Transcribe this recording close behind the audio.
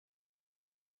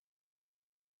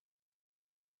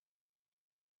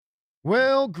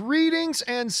Well, greetings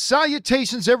and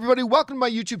salutations, everybody. Welcome to my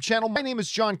YouTube channel. My name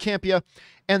is John Campia,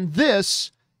 and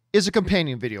this is a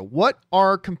companion video. What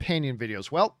are companion videos?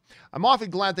 Well, I'm awfully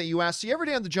glad that you asked. See, every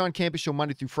day on the John Campia Show,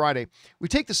 Monday through Friday, we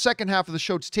take the second half of the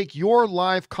show to take your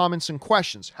live comments and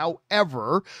questions.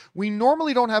 However, we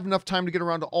normally don't have enough time to get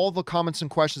around to all the comments and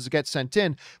questions that get sent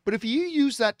in. But if you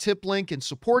use that tip link and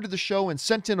supported the show and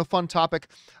sent in a fun topic,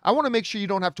 I want to make sure you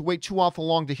don't have to wait too awful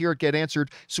long to hear it get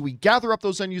answered. So we gather up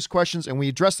those unused questions and we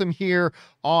address them here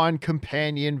on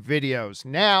companion videos.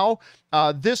 Now,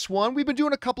 this one, we've been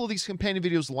doing a couple of these companion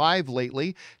videos live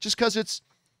lately just because it's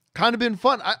kind of been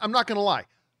fun. I'm not going to lie.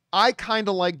 I kind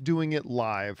of like doing it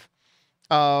live,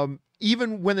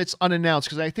 even when it's unannounced,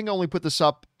 because I think I only put this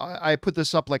up. I put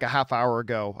this up like a half hour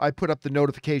ago. I put up the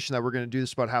notification that we're going to do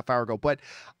this about a half hour ago, but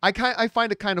I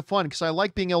find it kind of fun because I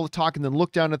like being able to talk and then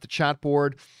look down at the chat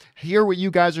board, hear what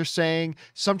you guys are saying.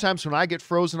 Sometimes when I get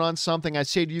frozen on something, I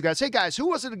say to you guys, hey guys, who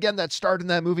was it again that starred in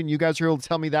that movie? And you guys are able to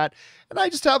tell me that. And I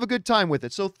just have a good time with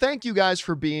it. So thank you guys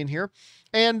for being here.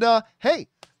 And hey,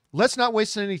 let's not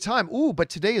waste any time. Ooh, but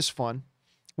today is fun.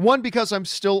 One, because I'm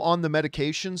still on the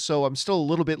medication, so I'm still a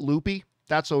little bit loopy.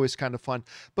 That's always kind of fun.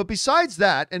 But besides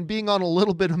that, and being on a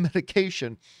little bit of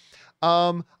medication,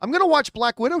 I'm going to watch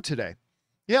Black Widow today.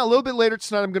 Yeah, a little bit later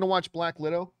tonight, I'm going to watch Black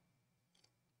Widow.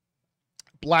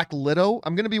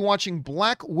 I'm going to be watching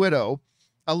Black Widow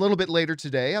a little bit later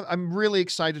today. I'm really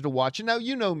excited to watch it. Now,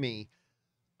 you know me.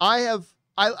 I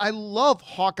love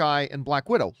Hawkeye and Black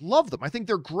Widow. Love them. I think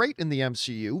they're great in the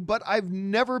MCU, but I've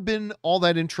never been all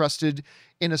that interested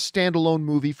in a standalone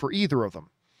movie for either of them.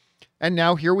 And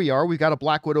now here we are. We've got a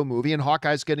Black Widow movie, and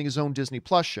Hawkeye's getting his own Disney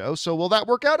Plus show. So will that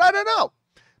work out? I don't know.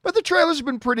 But the trailers have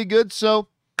been pretty good, so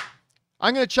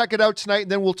I'm going to check it out tonight,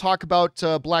 and then we'll talk about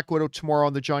Black Widow tomorrow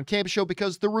on the John Campia Show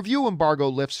because the review embargo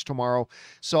lifts tomorrow.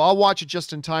 So I'll watch it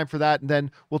just in time for that, and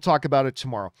then we'll talk about it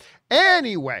tomorrow.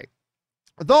 Anyway,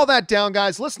 with all that down,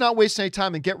 guys, let's not waste any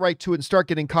time and get right to it and start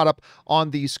getting caught up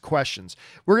on these questions.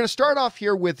 We're going to start off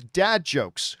here with Dad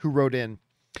Jokes, who wrote in.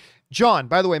 John,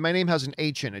 by the way, my name has an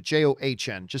H in it,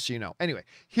 John, just so you know. Anyway,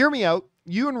 hear me out.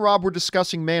 You and Rob were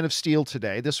discussing Man of Steel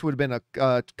today. This would have been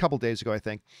a couple days ago, I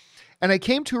think. And I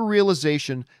came to a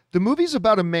realization. The movie's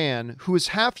about a man who is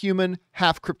half human,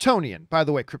 half Kryptonian. By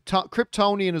the way,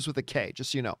 Kryptonian is with a K,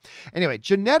 just so you know. Anyway,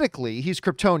 genetically, he's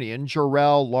Kryptonian,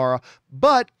 Jor-El, Lara,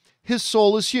 but his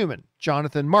soul is human,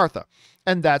 Jonathan, Martha,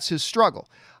 and that's his struggle.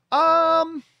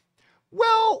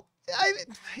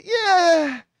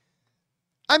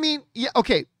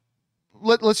 Okay.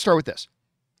 Let's start with this.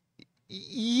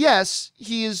 Yes,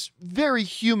 he is very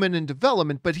human in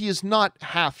development, but he is not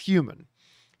half human.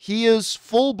 He is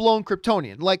full-blown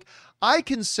Kryptonian. Like, I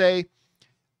can say,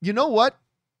 you know what?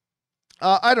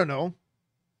 I don't know.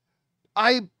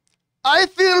 I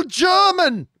feel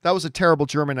German. That was a terrible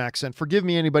German accent. Forgive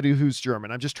me, anybody who's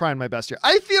German. I'm just trying my best here.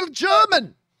 I feel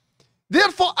German.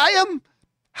 Therefore, I am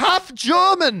half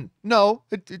German. No,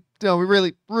 it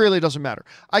really doesn't matter.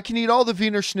 I can eat all the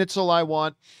Wiener Schnitzel I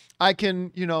want. I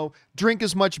can, drink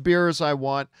as much beer as I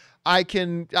want. I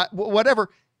can, whatever.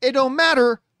 It don't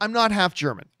matter. I'm not half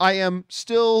German. I am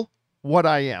still what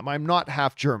I am. I'm not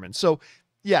half German. So,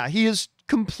 yeah, he is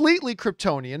completely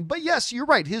Kryptonian. But yes, you're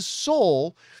right. His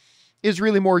soul is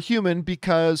really more human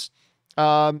because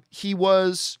he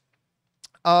was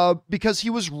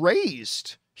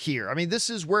raised here. I mean, this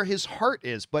is where his heart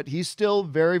is, but he's still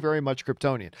very, very much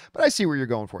Kryptonian. But I see where you're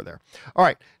going for there. All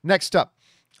right, next up.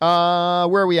 Where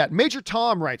are we at? Major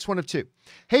Tom writes, one of two.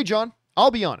 Hey, John,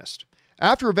 I'll be honest.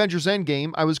 After Avengers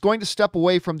Endgame, I was going to step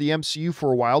away from the MCU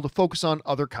for a while to focus on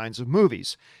other kinds of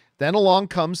movies. Then along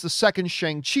comes the second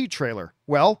Shang-Chi trailer.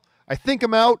 Well, I think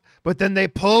I'm out, but then they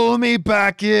pull me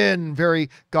back in. Very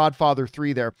Godfather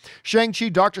 3 there. Shang-Chi,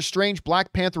 Doctor Strange,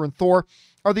 Black Panther, and Thor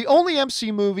are the only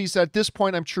MC movies at this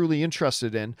point I'm truly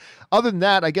interested in. Other than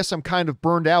that, I guess I'm kind of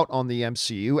burned out on the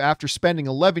MCU after spending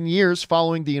 11 years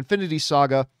following the Infinity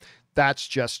Saga. That's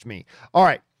just me. All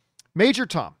right, Major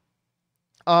Tom.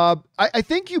 I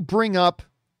think you bring up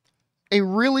a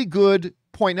really good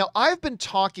point. Now, I've been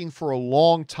talking for a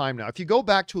long time now. If you go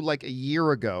back to like a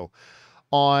year ago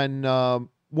on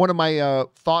one of my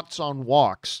thoughts on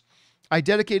walks, I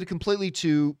dedicated completely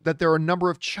to that there are a number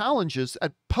of challenges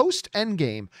at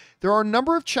post-Endgame. There are a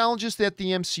number of challenges that the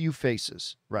MCU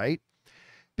faces, right?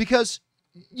 Because,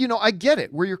 I get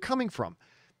it, where you're coming from.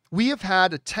 We have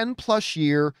had a 10-plus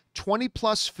year,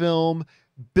 20-plus film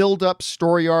build-up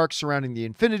story arc surrounding the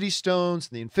Infinity Stones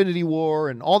and the Infinity War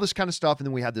and all this kind of stuff. And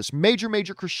then we had this major,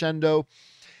 major crescendo.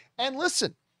 And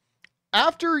listen,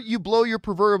 after you blow your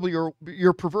proverbial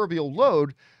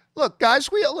load, look, guys,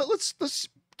 let's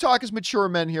talk as mature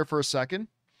men here for a second.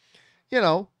 you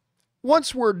know,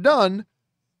 once we're done,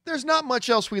 there's not much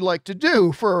else we like to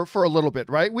do for a little bit,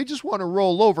 right? We just want to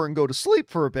roll over and go to sleep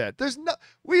for a bit.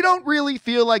 We don't really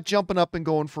feel like jumping up and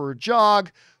going for a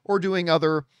jog or doing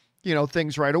other,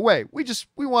 things right away.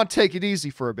 We want to take it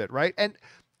easy for a bit, right? And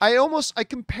I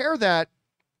compare that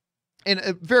in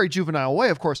a very juvenile way,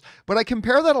 of course, but I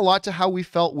compare that a lot to how we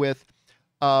felt with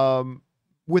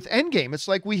Endgame. It's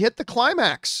like we hit the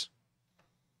climax.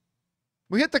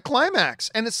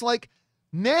 And it's like,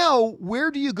 now, where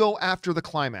do you go after the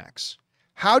climax?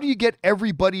 How do you get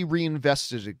everybody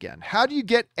reinvested again? How do you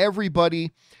get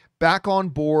everybody back on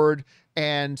board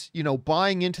and,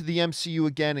 buying into the MCU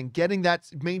again and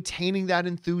maintaining that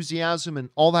enthusiasm and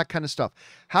all that kind of stuff?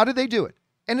 How do they do it?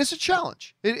 And it's a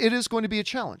challenge. It is going to be a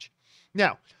challenge.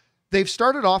 Now, they've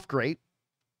started off great.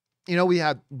 We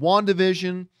had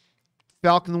WandaVision,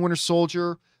 Falcon the Winter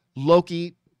Soldier,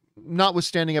 Loki,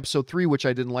 notwithstanding episode 3, which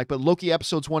I didn't like, but Loki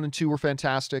episodes 1 and 2 were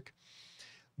fantastic.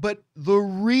 But the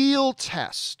real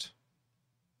test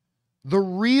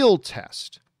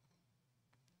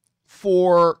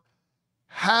for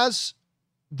has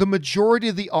the majority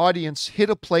of the audience hit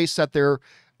a place that they're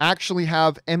actually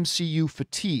have MCU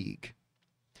fatigue.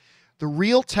 The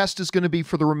real test is going to be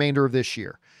for the remainder of this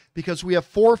year, because we have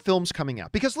 4 films coming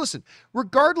out. Because listen,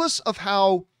 regardless of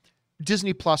how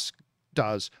Disney Plus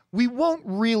does, we won't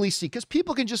really see, because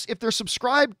people can just, if they're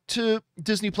subscribed to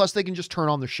Disney Plus, they can just turn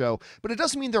on the show. But it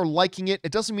doesn't mean they're liking it.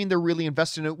 It doesn't mean they're really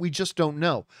invested in it. We just don't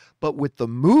know. But with the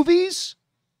movies,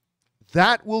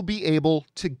 that will be able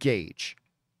to gauge.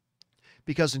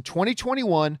 Because in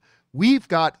 2021, we've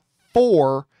got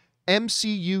 4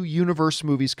 MCU universe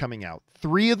movies coming out.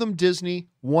 3 of them Disney,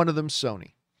 1 of them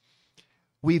Sony.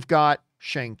 We've got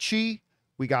Shang-Chi,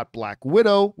 we got Black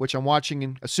Widow, which I'm watching,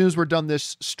 and as soon as we're done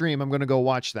this stream, I'm going to go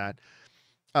watch that.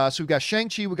 So we've got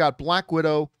Shang-Chi, we got Black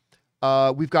Widow,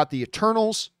 we've got the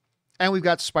Eternals, and we've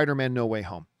got Spider-Man No Way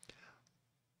Home.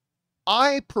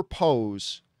 I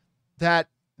propose that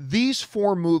these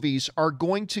 4 movies are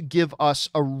going to give us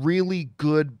a really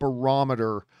good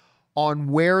barometer on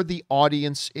where the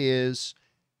audience is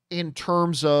in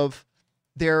terms of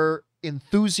their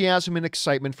enthusiasm and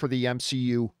excitement for the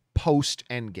MCU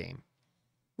post-Endgame.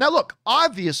 Now, look,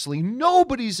 obviously,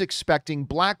 nobody's expecting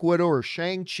Black Widow or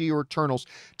Shang-Chi or Eternals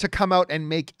to come out and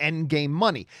make Endgame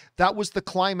money. That was the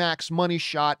climax money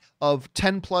shot of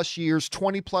 10 plus years,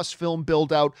 20 plus film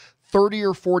build out, 30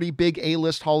 or 40 big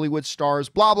A-list Hollywood stars,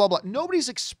 blah, blah, blah. Nobody's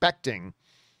expecting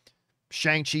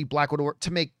Shang-Chi, Black Widow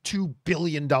to make $2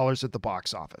 billion at the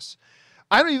box office.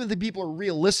 I don't even think people are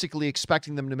realistically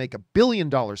expecting them to make $1 billion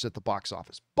at the box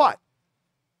office. But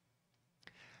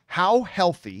how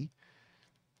healthy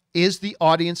is the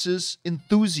audience's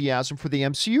enthusiasm for the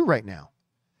MCU right now?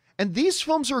 And these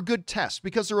films are a good test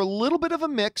because they're a little bit of a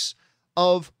mix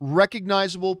of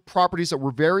recognizable properties that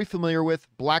we're very familiar with,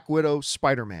 Black Widow,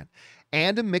 Spider-Man,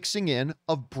 and a mixing in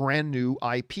of brand new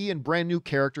IP and brand new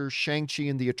characters, Shang-Chi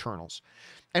and the Eternals.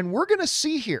 And we're going to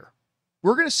see here.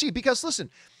 We're going to see, because listen,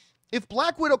 if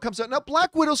Black Widow comes out, now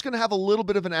Black Widow's going to have a little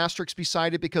bit of an asterisk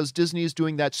beside it because Disney is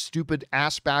doing that stupid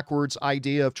ass backwards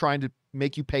idea of trying to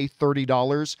make you pay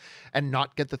 $30 and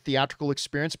not get the theatrical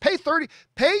experience. Pay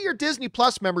your Disney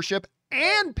Plus membership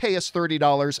and pay us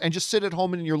 $30 and just sit at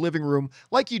home in your living room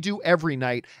like you do every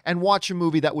night and watch a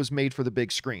movie that was made for the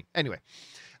big screen. Anyway,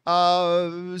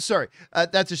 sorry.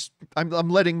 That's just, I'm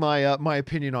letting my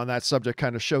opinion on that subject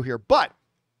kind of show here, but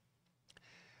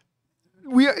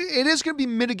it is going to be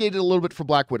mitigated a little bit for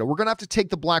Black Widow. We're going to have to take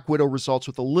the Black Widow results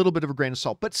with a little bit of a grain of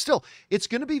salt, but still, it's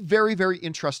going to be very, very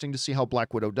interesting to see how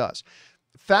Black Widow does.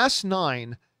 Fast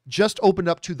 9 just opened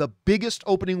up to the biggest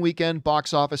opening weekend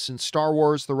box office in Star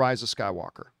Wars: The Rise of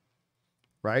Skywalker,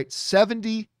 right?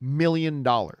 $70 million.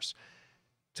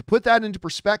 To put that into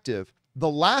perspective, the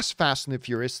last Fast and the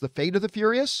Furious, The Fate of the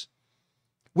Furious,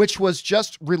 which was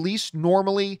just released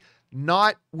normally,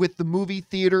 not with the movie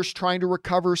theaters trying to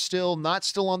recover still, not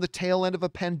still on the tail end of a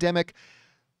pandemic.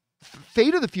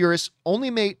 Fate of the Furious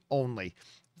made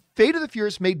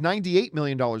 $98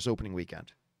 million opening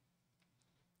weekend.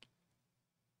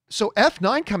 So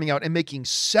F9 coming out and making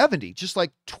 70, just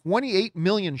like 28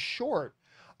 million short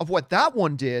of what that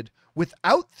one did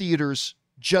without theaters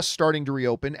just starting to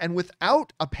reopen and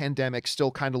without a pandemic still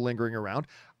kind of lingering around.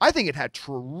 I think it had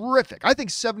terrific. I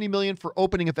think 70 million for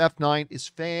opening of F9 is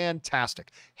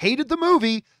fantastic. Hated the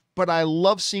movie, but I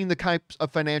love seeing the kinds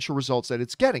of financial results that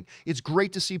it's getting. It's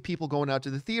great to see people going out to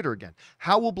the theater again.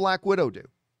 How will Black Widow do?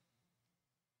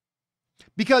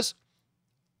 Because,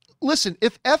 listen,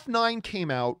 if F9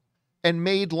 came out and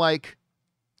made like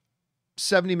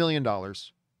 $70 million,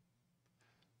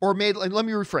 or made, let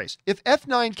me rephrase. If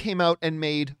F9 came out and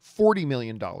made $40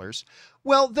 million,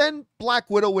 well, then Black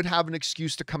Widow would have an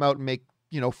excuse to come out and make,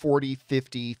 40,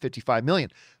 50, 55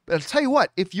 million. But I'll tell you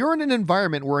what, if you're in an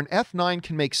environment where an F9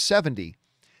 can make 70,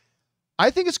 I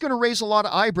think it's going to raise a lot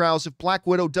of eyebrows if Black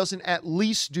Widow doesn't at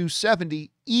least do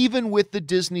 70, even with the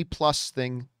Disney Plus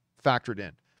thing factored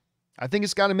in. I think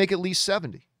it's got to make at least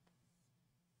 70.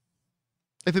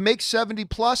 If it makes 70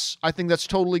 plus, I think that's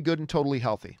totally good and totally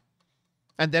healthy.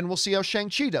 And then we'll see how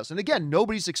Shang-Chi does. And again,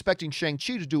 nobody's expecting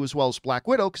Shang-Chi to do as well as Black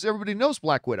Widow because everybody knows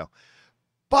Black Widow.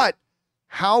 But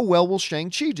how well will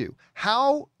Shang-Chi do?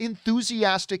 How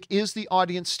enthusiastic is the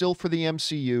audience still for the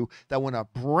MCU that when a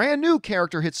brand new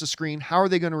character hits the screen, how are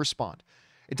they going to respond?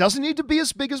 It doesn't need to be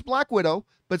as big as Black Widow,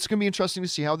 but it's going to be interesting to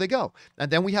see how they go.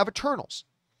 And then we have Eternals.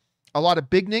 A lot of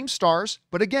big name stars,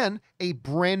 but again, a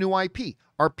brand new IP.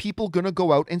 Are people going to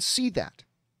go out and see that?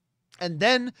 And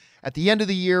then at the end of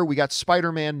the year, we got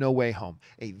Spider-Man No Way Home,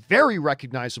 a very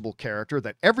recognizable character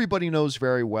that everybody knows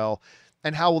very well.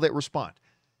 And how will they respond?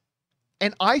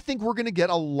 And I think we're going to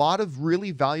get a lot of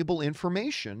really valuable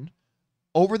information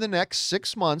over the next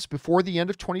 6 months before the end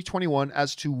of 2021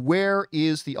 as to where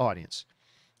is the audience.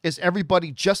 Is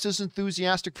everybody just as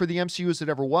enthusiastic for the MCU as it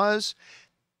ever was?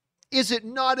 Is it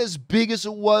not as big as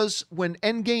it was when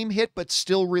Endgame hit, but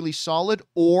still really solid?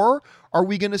 Or are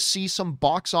we going to see some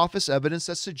box office evidence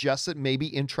that suggests that maybe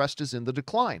interest is in the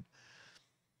decline?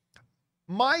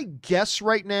 My guess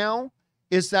right now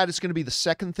is that it's going to be the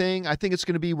second thing. I think it's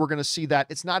going to be, we're going to see that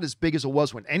it's not as big as it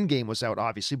was when Endgame was out,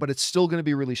 obviously, but it's still going to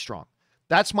be really strong.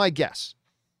 That's my guess.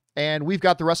 And we've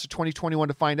got the rest of 2021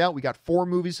 to find out. We got 4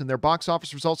 movies and their box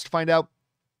office results to find out.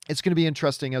 It's going to be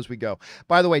interesting as we go.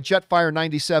 By the way,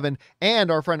 Jetfire97 and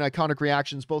our friend Iconic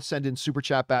Reactions both send in super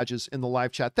chat badges in the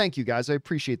live chat. Thank you guys. I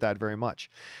appreciate that very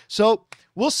much. So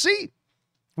we'll see.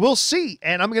 We'll see.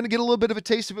 And I'm going to get a little bit of a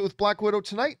taste of it with Black Widow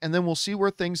tonight, and then we'll see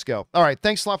where things go. All right.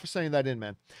 Thanks a lot for sending that in,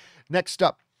 man. Next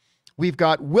up, we've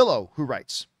got Willow, who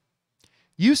writes,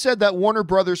 you said that Warner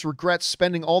Brothers regrets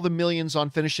spending all the millions on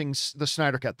finishing the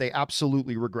Snyder Cut. They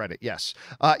absolutely regret it. Yes.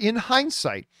 In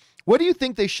hindsight, what do you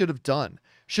think they should have done?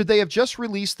 Should they have just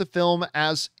released the film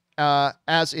as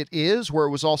it is, where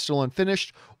it was all still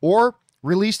unfinished, or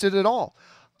released it at all?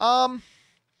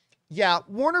 Yeah,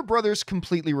 Warner Brothers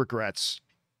completely regrets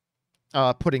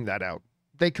putting that out.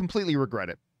 They completely regret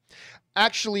it.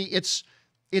 Actually, it's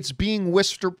being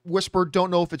whispered. Don't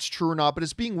know if it's true or not, but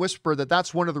it's being whispered that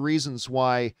that's one of the reasons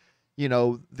why,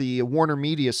 the Warner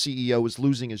Media CEO is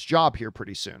losing his job here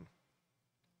pretty soon.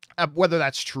 Whether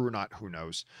that's true or not, who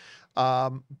knows?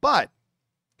 But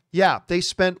yeah, they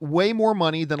spent way more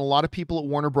money than a lot of people at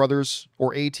Warner Brothers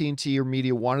or AT&T or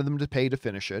media wanted them to pay to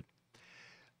finish it.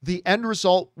 The end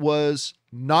result was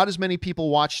not as many people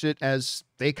watched it as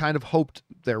they kind of hoped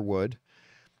there would.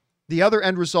 The other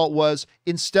end result was,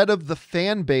 instead of the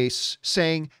fan base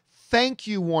saying, thank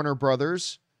you, Warner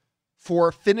Brothers,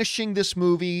 for finishing this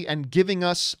movie and giving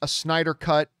us a Snyder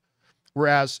Cut,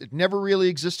 whereas it never really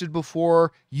existed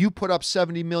before. You put up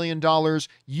 $70 million.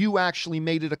 You actually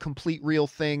made it a complete real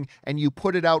thing, and you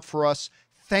put it out for us.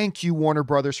 Thank you, Warner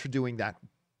Brothers, for doing that.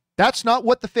 That's not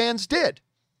what the fans did.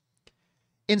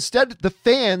 Instead, the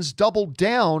fans doubled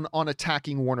down on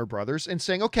attacking Warner Brothers and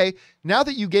saying, okay, now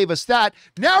that you gave us that,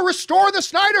 now restore the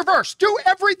Snyderverse. Do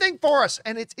everything for us.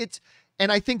 And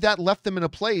and I think that left them in a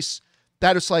place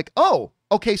that it's like, oh,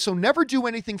 okay, so never do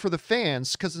anything for the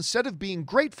fans, because instead of being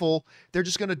grateful, they're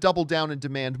just going to double down and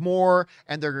demand more,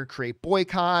 and they're going to create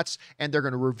boycotts, and they're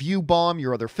going to review bomb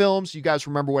your other films. You guys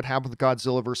remember what happened with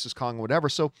Godzilla versus Kong, whatever.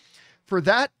 So for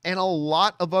that and a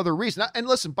lot of other reasons, and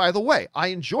listen, by the way, I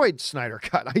enjoyed Snyder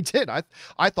Cut. I did.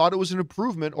 I thought it was an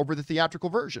improvement over the theatrical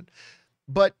version.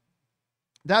 But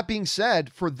that being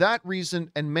said, for that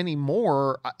reason and many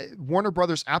more, Warner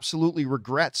Brothers absolutely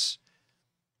regrets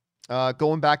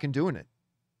going back and doing it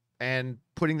and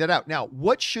putting that out. Now,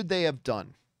 what should they have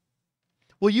done?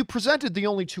 Well, you presented the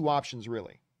only 2 options,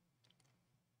 really.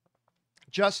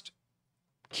 Just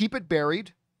keep it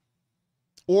buried,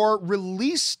 or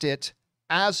released it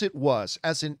as it was,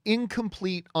 as an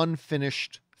incomplete,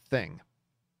 unfinished thing.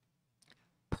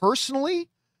 Personally,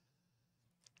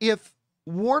 if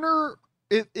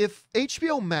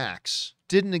HBO Max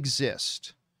didn't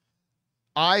exist,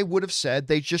 I would have said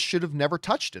they just should have never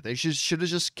touched it. They should have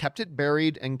just kept it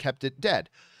buried and kept it dead.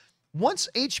 Once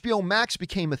HBO Max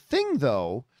became a thing,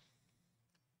 though,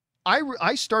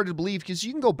 I started to believe, because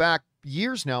you can go back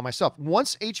years now myself.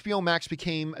 Once HBO Max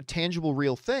became a tangible,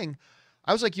 real thing,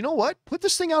 I was like, you know what? Put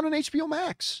this thing out on HBO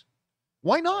Max.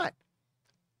 Why not?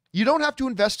 You don't have to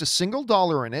invest a single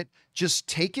dollar in it. Just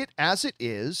take it as it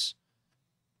is,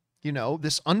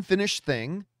 this unfinished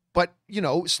thing, But, you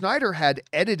know, Snyder had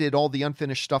edited all the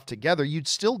unfinished stuff together. You'd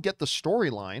still get the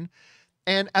storyline.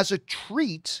 And as a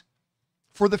treat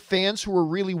for the fans who are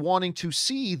really wanting to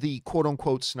see the quote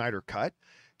unquote Snyder cut,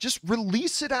 just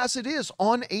release it as it is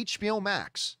on HBO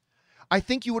Max. I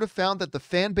think you would have found that the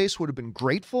fan base would have been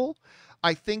grateful.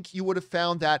 I think you would have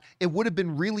found that it would have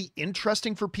been really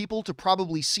interesting for people to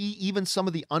probably see even some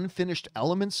of the unfinished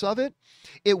elements of it.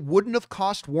 It wouldn't have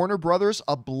cost Warner Brothers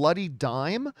a bloody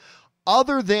dime,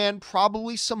 other than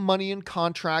probably some money in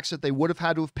contracts that they would have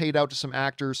had to have paid out to some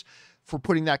actors for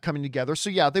putting that coming together.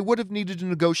 So yeah, they would have needed to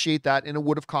negotiate that, and it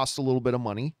would have cost a little bit of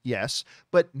money, yes,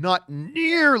 but not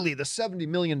nearly the $70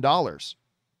 million.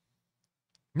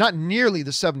 Not nearly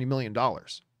the $70 million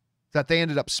that they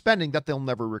ended up spending that they'll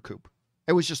never recoup.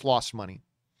 It was just lost money.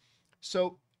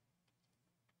 So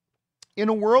in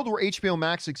a world where HBO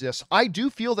Max exists, I do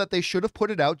feel that they should have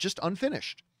put it out just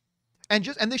unfinished. And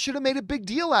they should have made a big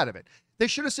deal out of it. They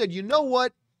should have said, you know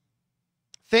what?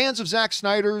 Fans of Zack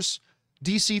Snyder's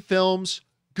DC films,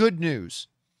 good news.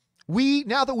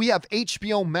 Now that we have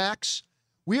HBO Max,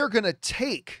 we are going to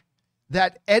take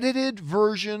that edited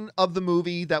version of the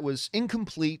movie that was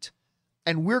incomplete,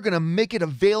 and we're going to make it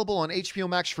available on HBO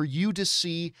Max for you to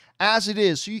see as it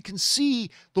is. So you can see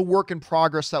the work in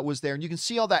progress that was there, and you can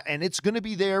see all that, and it's going to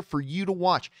be there for you to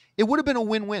watch. It would have been a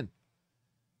win-win.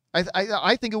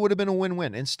 I think it would have been a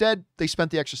win-win. Instead, they spent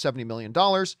the extra $70 million.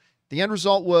 The end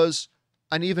result was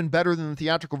an even better than the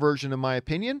theatrical version, in my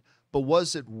opinion. But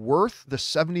was it worth the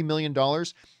 $70 million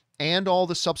and all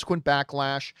the subsequent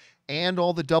backlash and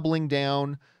all the doubling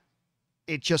down?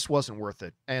 It just wasn't worth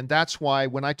it. And that's why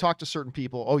when I talk to certain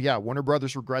people, oh yeah, Warner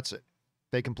Brothers regrets it.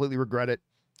 They completely regret it.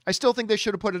 I still think they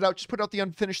should have put it out. Just put out the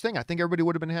unfinished thing. I think everybody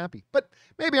would have been happy. But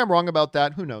maybe I'm wrong about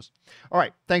that. Who knows? All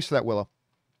right. Thanks for that, Willow.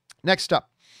 Next up,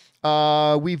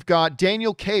 we've got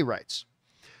Daniel K. writes,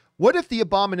 what if the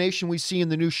abomination we see in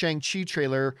the new Shang-Chi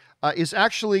trailer is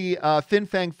actually Fin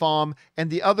Fang Foom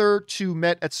and the other two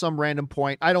met at some random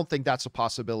point? I don't think that's a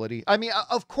possibility. I mean,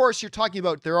 of course, you're talking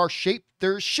about there's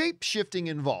shape shifting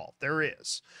involved. There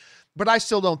is. But I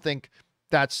still don't think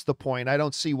that's the point. I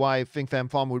don't see why Fin Fang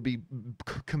Foom would be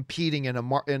competing in a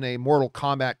Mortal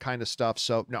Kombat kind of stuff.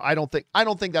 So no, I don't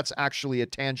think that's actually a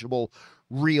tangible,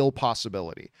 real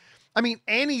possibility. I mean,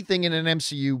 anything in an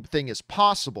MCU thing is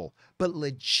possible, but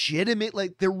legitimate,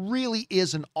 like there really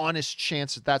is an honest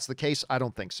chance that that's the case. I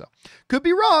don't think so. Could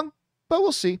be wrong, but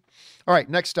we'll see. All right,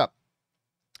 next up.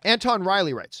 Anton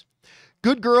Riley writes,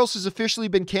 Good Girls has officially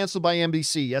been canceled by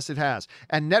NBC. Yes, it has.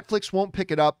 And Netflix won't pick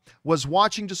it up. Was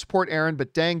watching to support Aaron,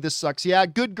 but dang, this sucks. Yeah,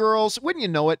 Good Girls, wouldn't you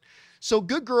know it? So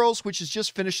Good Girls, which has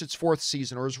just finished its 4th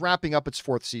season, or is wrapping up its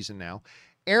 4th season now.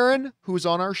 Aaron, who's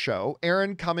on our show,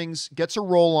 Aaron Cummings, gets a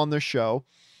role on the show,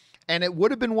 and it would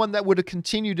have been one that would have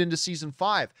continued into season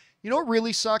 5. You know what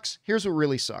really sucks? Here's what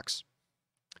really sucks.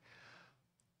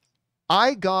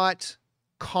 I got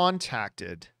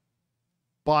contacted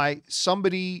by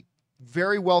somebody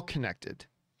very well connected,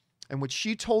 and what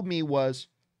she told me was,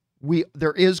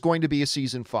 there is going to be a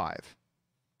season 5.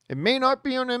 It may not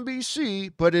be on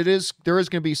NBC, but there is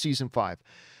going to be season 5.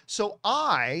 So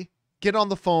I get on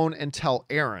the phone and tell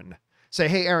Aaron, say,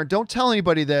 hey, Aaron, don't tell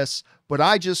anybody this, but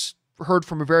I just heard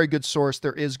from a very good source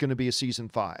there is going to be a season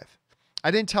 5.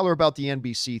 I didn't tell her about the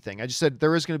NBC thing. I just said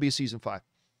there is going to be a season 5.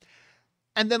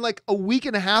 And then like a week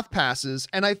and a half passes,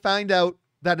 and I find out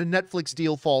that a Netflix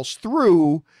deal falls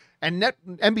through, and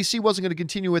NBC wasn't going to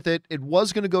continue with it. It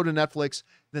was going to go to Netflix.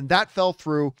 Then that fell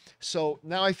through. So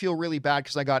now I feel really bad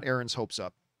because I got Aaron's hopes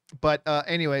up. But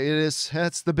anyway,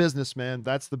 that's the business, man.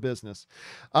 That's the business.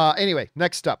 Anyway,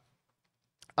 next up.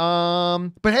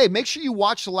 But hey, make sure you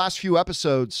watch the last few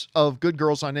episodes of Good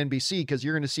Girls on NBC, because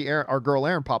you're going to see our girl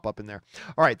Aaron pop up in there.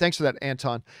 All right. Thanks for that,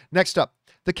 Anton. Next up,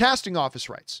 the casting office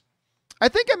writes, I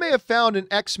think I may have found an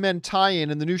X-Men tie-in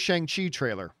in the new Shang-Chi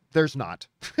trailer. There's not.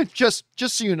 just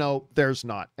so you know, there's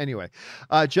not. Anyway,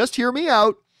 just hear me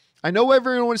out. I know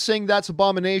everyone is saying that's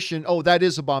Abomination. Oh, that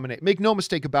is Abomination. Make no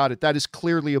mistake about it. That is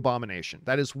clearly Abomination.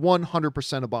 That is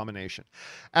 100% Abomination.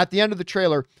 At the end of the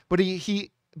trailer, but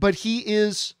he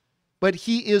is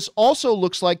also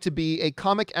looks like to be a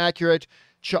comic accurate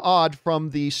Cha'ad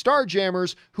from the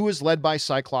Starjammers, who is led by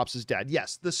Cyclops' dad.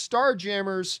 Yes, the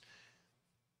Starjammers.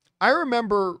 I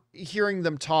remember hearing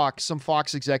them talk, some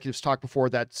Fox executives talk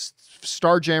before, that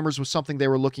Starjammers was something they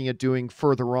were looking at doing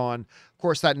further on. Of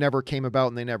course, that never came about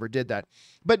and they never did that.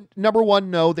 But number one,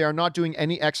 no, they are not doing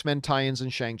any X-Men tie-ins in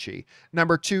Shang-Chi.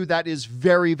 Number two, that is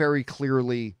very, very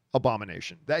clearly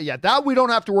Abomination. That we don't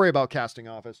have to worry about, casting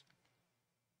office.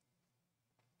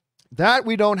 That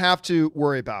we don't have to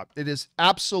worry about. It is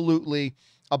absolutely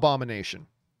Abomination.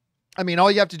 I mean,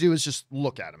 all you have to do is just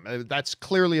look at him. That's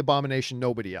clearly Abomination,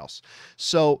 nobody else.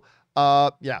 So,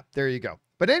 yeah, there you go.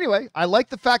 But anyway, I like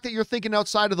the fact that you're thinking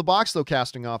outside of the box, though,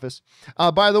 casting office.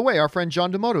 By the way, our friend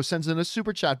John Demoto sends in a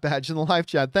super chat badge in the live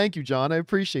chat. Thank you, John. I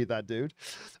appreciate that, dude.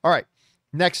 All right,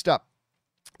 next up.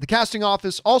 The casting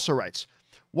office also writes,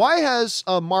 why has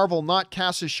Marvel not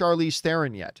casted Charlize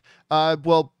Theron yet?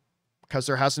 Well, because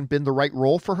there hasn't been the right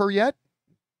role for her yet.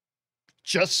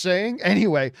 Just saying.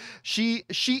 Anyway, she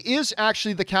is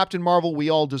actually the Captain Marvel we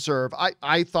all deserve.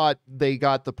 I thought they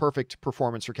got the perfect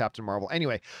performance for Captain Marvel.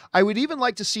 Anyway, I would even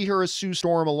like to see her as Sue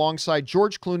Storm alongside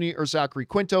George Clooney or Zachary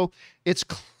Quinto. It's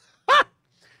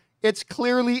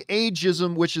clearly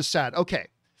ageism, which is sad. Okay,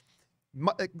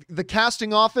 the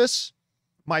casting office,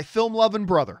 my film-loving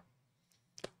brother.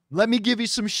 Let me give you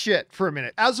some shit for a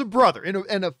minute. As a brother,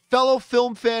 in a fellow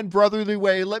film fan brotherly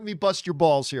way, let me bust your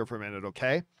balls here for a minute,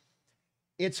 okay?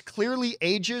 It's clearly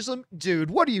ageism.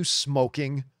 Dude, what are you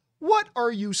smoking? What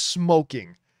are you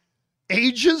smoking?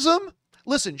 Ageism?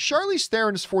 Listen, Charlize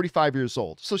Theron is 45 years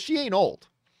old, so she ain't old.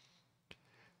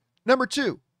 Number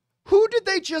two, who did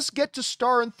they just get to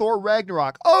star in Thor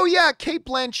Ragnarok? Oh, yeah, Cate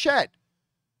Blanchett.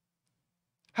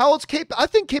 How old's Cate? I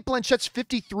think Cate Blanchett's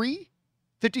 53,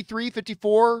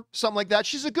 54, something like that.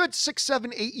 She's a good 6,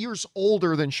 7, 8 years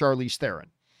older than Charlize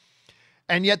Theron.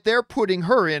 And yet they're putting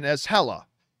her in as Hela.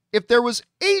 If there was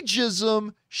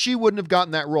ageism, she wouldn't have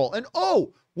gotten that role. And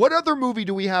oh, what other movie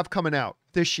do we have coming out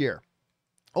this year?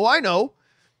 Oh, I know.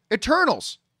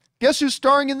 Eternals. Guess who's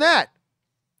starring in that?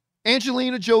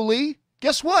 Angelina Jolie.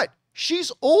 Guess what?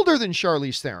 She's older than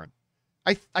Charlize Theron.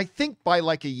 I think by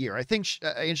like a year. I think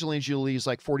Angelina Jolie is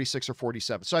like 46 or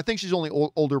 47. So I think she's only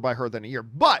older by her than a year.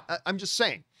 But I'm just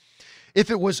saying, if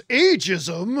it was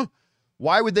ageism,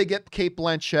 why would they get Cate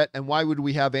Blanchett and why would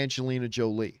we have Angelina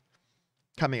Jolie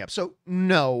coming up? So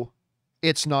no,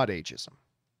 it's not ageism.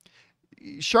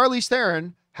 Charlize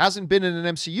Theron hasn't been in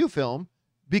an MCU film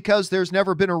because there's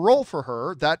never been a role for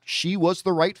her that she was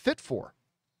the right fit for.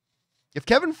 If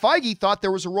Kevin Feige thought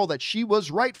there was a role that she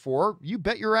was right for, you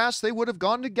bet your ass they would have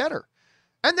gone to get her.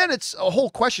 And then it's a whole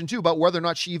question too about whether or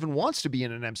not she even wants to be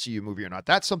in an MCU movie or not.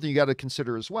 That's something you got to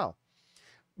consider as well.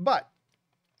 But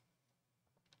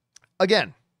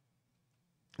again,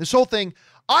 this whole thing,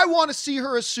 I want to see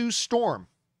her as Sue Storm.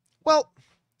 Well,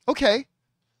 okay,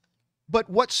 but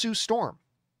what Sue Storm?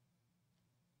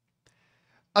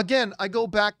 Again, I go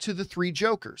back to the three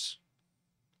Jokers,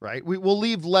 right? We'll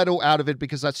leave Leto out of it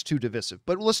because that's too divisive.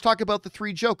 But let's talk about the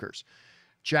three Jokers.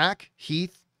 Jack,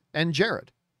 Heath, and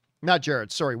Jared. Not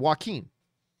Jared, sorry, Joaquin.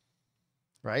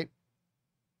 Right?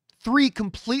 Three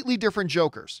completely different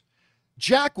Jokers.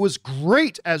 Jack was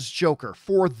great as Joker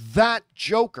for that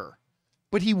Joker,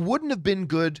 but he wouldn't have been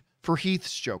good for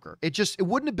Heath's Joker. It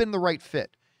wouldn't have been the right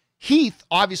fit. Heath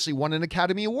obviously won an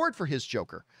Academy Award for his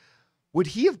Joker. Would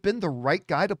he have been the right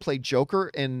guy to play Joker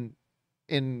in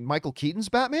Michael Keaton's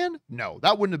Batman? No,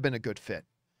 that wouldn't have been a good fit.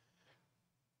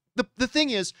 The thing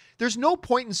is, there's no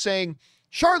point in saying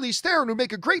Charlize Theron would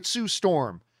make a great Sue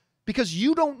Storm because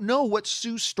you don't know what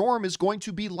Sue Storm is going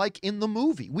to be like in the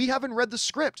movie. We haven't read the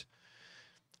script.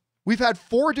 We've had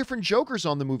 4 different Jokers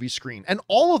on the movie screen, and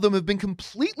all of them have been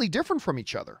completely different from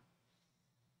each other.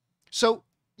 So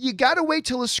you got to wait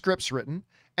till the script's written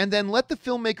and then let the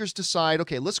filmmakers decide,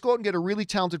 okay, let's go out and get a really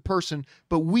talented person,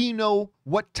 but we know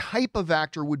what type of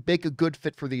actor would make a good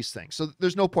fit for these things. So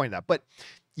there's no point in that. But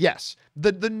yes,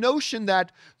 the notion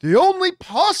that the only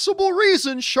possible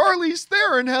reason Charlize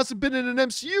Theron hasn't been in an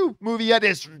MCU movie yet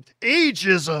is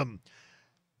ageism.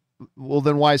 Well,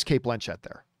 then why is Cate Blanchett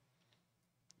there?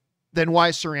 Then why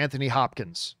is Sir Anthony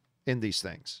Hopkins in these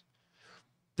things?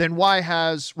 Then why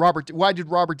did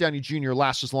Robert Downey Jr.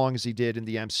 last as long as he did in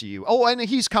the MCU? Oh, and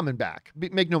he's coming back.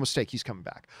 Make no mistake, he's coming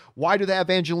back. Why do they have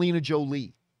Angelina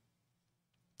Jolie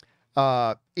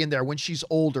in there when she's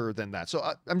older than that? So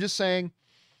I'm just saying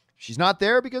she's not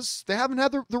there because they haven't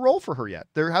had the role for her yet.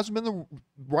 There hasn't been the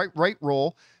right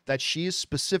role that she is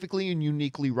specifically and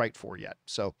uniquely right for yet.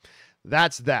 So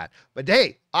that's that. But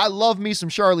hey, I love me some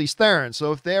Charlize Theron.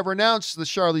 So if they ever announce that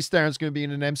Charlize Theron's going to be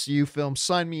in an MCU film,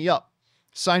 sign me up.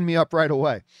 Sign me up right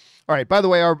away. All right. By the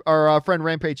way, our friend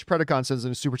Rampage Predacon sends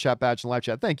in a super chat badge in live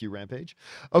chat. Thank you, Rampage.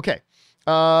 Okay.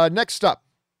 Next up.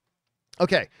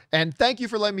 Okay. And thank you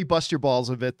for letting me bust your balls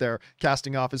a bit there,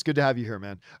 casting off. It's good to have you here,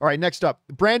 man. All right. Next up,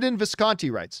 Brandon Visconti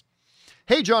writes,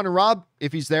 hey, John and Rob,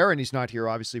 if he's there, and he's not here,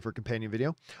 obviously, for companion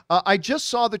video. I just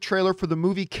saw the trailer for the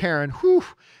movie Karen. Whew.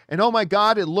 And oh my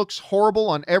God, it looks horrible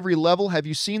on every level. Have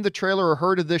you seen the trailer or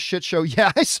heard of this shit show?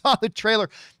 Yeah, I saw the trailer.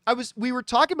 We were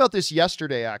talking about this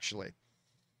yesterday, actually.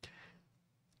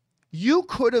 You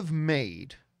could have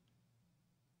made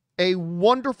a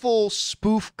wonderful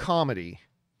spoof comedy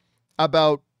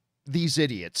about these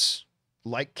idiots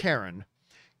like Karen,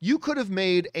 you could have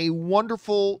made a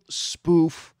wonderful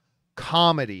spoof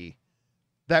comedy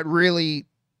that really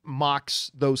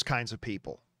mocks those kinds of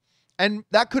people. And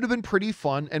that could have been pretty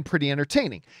fun and pretty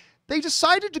entertaining. They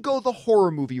decided to go the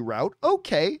horror movie route.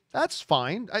 Okay, that's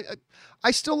fine.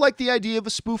 I still like the idea of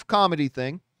a spoof comedy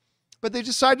thing, but they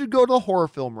decided to go the horror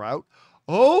film route.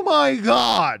 Oh my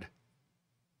God.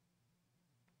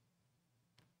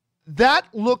 That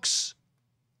looks,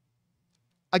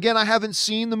 again, I haven't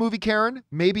seen the movie Karen.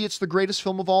 Maybe it's the greatest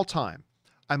film of all time.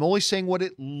 I'm only saying what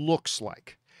it looks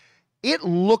like. It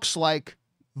looks like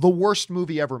the worst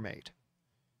movie ever made.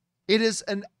 It is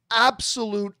an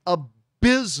absolute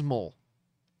abysmal,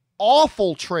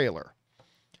 awful trailer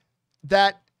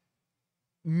that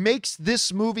makes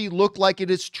this movie look like it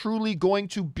is truly going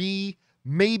to be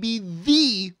maybe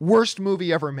the worst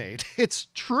movie ever made. It's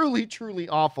truly, truly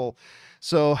awful.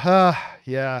 So,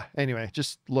 yeah, anyway,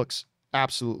 just looks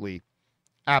absolutely,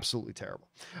 absolutely terrible.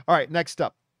 All right, next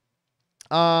up.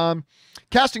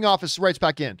 Casting Office writes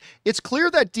back in. It's clear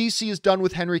that DC is done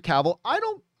with Henry Cavill. I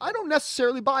don't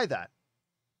necessarily buy that.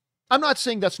 I'm not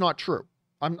saying that's not true.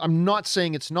 I'm not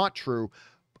saying it's not true.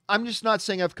 I'm just not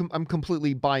saying I'm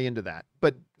completely buy into that,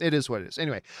 but it is what it is.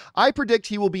 Anyway, I predict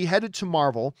he will be headed to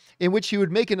Marvel, in which he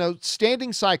would make an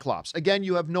outstanding Cyclops. Again,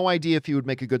 you have no idea if he would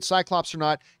make a good Cyclops or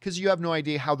not, because you have no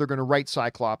idea how they're going to write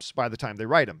Cyclops by the time they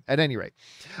write him. At any rate,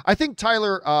 I think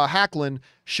Tyler Hoechlin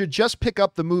should just pick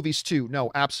up the movies too. No,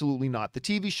 absolutely not. The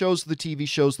TV shows,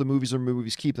 the movies are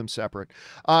movies. Keep them separate.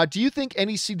 Do you think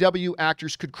any CW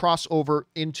actors could cross over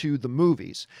into the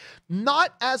movies?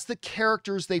 Not as the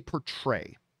characters they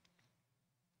portray.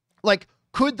 Like,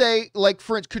 could they, like,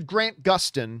 for instance, could Grant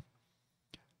Gustin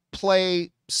play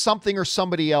something or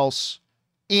somebody else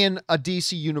in a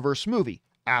DC Universe movie?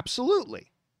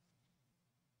 Absolutely.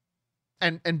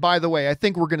 And by the way, I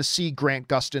think we're going to see Grant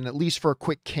Gustin at least for a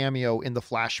quick cameo in the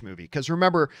Flash movie. Because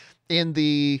remember, in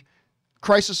the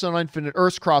Crisis on Infinite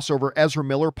Earths crossover, Ezra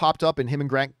Miller popped up and him and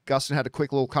Grant Gustin had a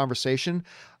quick little conversation.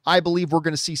 I believe we're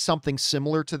going to see something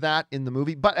similar to that in the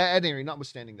movie. But at any rate,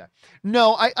 notwithstanding that.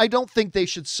 No, I don't think they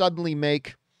should suddenly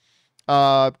make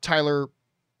Tyler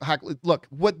Hoechlin. Look,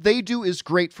 what they do is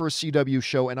great for a CW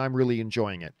show, and I'm really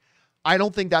enjoying it. I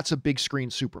don't think that's a big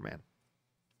screen Superman.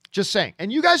 Just saying.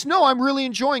 And you guys know I'm really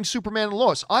enjoying Superman and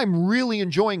Lois. I'm really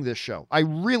enjoying this show. I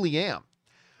really am.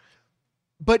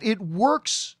 But it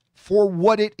works for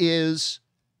what it is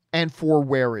and for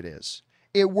where it is.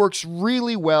 It works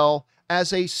really well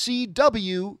as a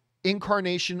CW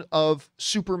incarnation of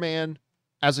Superman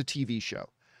as a TV show.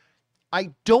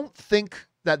 I don't think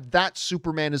that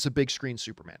Superman is a big screen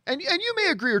Superman. And you may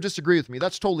agree or disagree with me.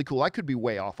 That's totally cool. I could be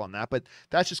way off on that, but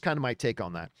that's just kind of my take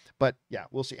on that. But yeah,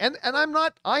 we'll see. And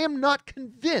I am not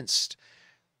convinced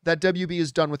that WB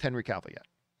is done with Henry Cavill yet.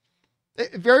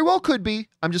 It very well could be.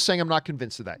 I'm just saying I'm not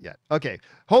convinced of that yet. Okay.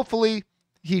 Hopefully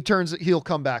he'll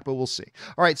come back, but we'll see.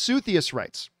 All right. Suthius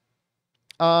writes,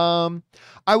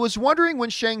 I was wondering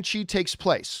when Shang-Chi takes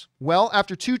place. Well,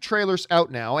 after 2 trailers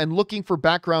out now and looking for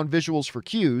background visuals for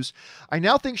cues, I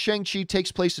now think Shang-Chi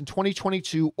takes place in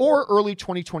 2022 or early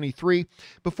 2023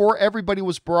 before everybody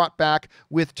was brought back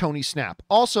with Tony Snap.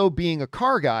 Also, being a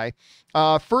car guy,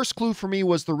 first clue for me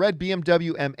was the red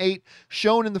BMW M8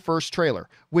 shown in the first trailer,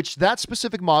 which that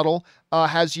specific model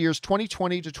has years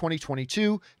 2020 to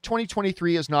 2022.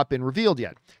 2023 has not been revealed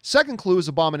yet. Second clue is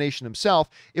Abomination himself.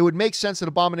 It would make sense that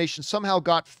Abomination somehow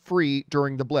got free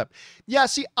during the blip. Yeah,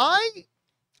 see, I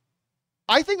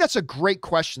think that's a great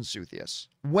question, Suthius.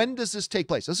 When does this take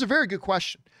place? That's a very good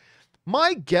question.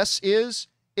 My guess is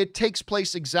it takes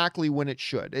place exactly when it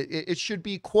should. It should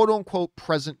be quote-unquote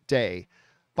present day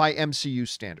by MCU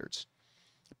standards.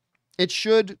 It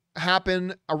should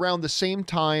happen around the same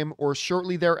time or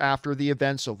shortly thereafter the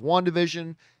events of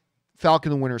WandaVision,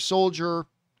 Falcon and Winter Soldier.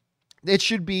 It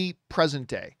should be present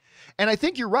day. And I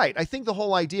think you're right. I think the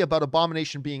whole idea about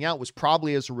Abomination being out was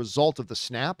probably as a result of the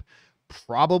snap.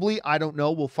 Probably. I don't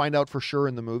know. We'll find out for sure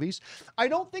in the movies. I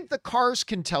don't think the cars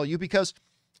can tell you because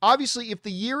obviously if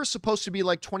the year is supposed to be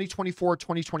like 2024,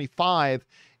 2025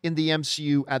 in the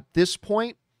MCU at this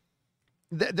point,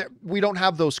 we don't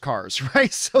have those cars,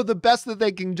 right? So the best that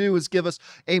they can do is give us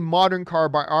a modern car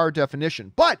by our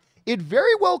definition. But it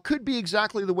very well could be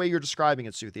exactly the way you're describing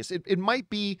it, Suthius. It might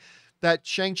be that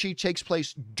Shang-Chi takes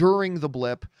place during the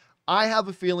blip. I have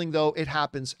a feeling, though, it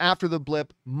happens after the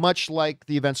blip, much like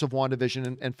the events of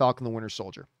WandaVision and Falcon the Winter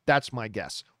Soldier. That's my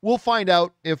guess. We'll find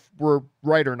out if we're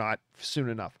right or not soon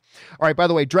enough. All right, by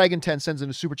the way, Dragon10 sends in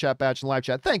a super chat badge in live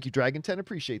chat. Thank you, Dragon10.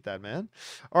 Appreciate that, man.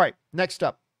 All right, next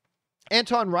up.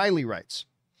 Anton Riley writes,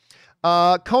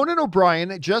 Conan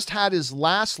O'Brien just had his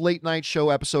last late night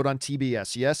show episode on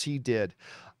TBS. Yes, he did.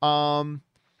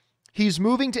 He's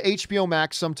moving to HBO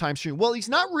Max sometime soon. Well, he's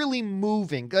not really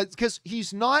moving because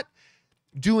he's not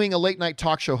doing a late night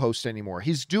talk show host anymore.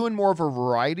 He's doing more of a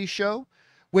variety show,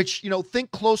 which,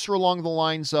 think closer along the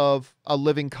lines of A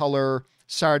Living Color,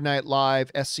 Saturday Night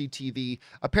Live, SCTV.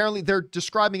 Apparently they're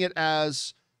describing it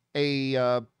as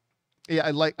a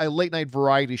late night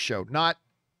variety show, not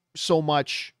so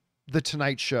much the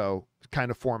Tonight Show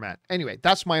kind of format. Anyway,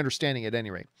 that's my understanding at any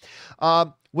rate.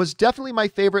 Was definitely my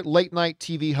favorite late night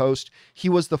TV host. He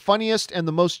was the funniest and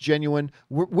the most genuine.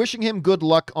 Wishing him good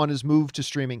luck on his move to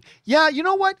streaming. Yeah, you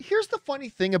know what? Here's the funny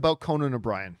thing about Conan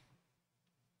O'Brien.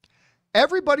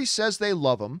 Everybody says they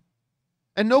love him,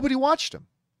 and nobody watched him.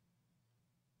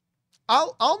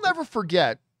 I'll never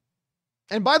forget.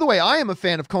 And by the way, I am a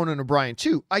fan of Conan O'Brien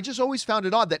too. I just always found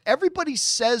it odd that everybody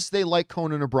says they like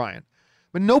Conan O'Brien,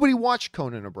 but nobody watched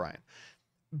Conan O'Brien.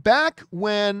 Back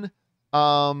when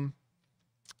the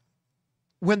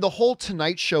whole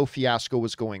Tonight Show fiasco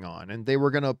was going on and they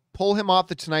were going to pull him off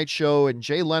the Tonight Show and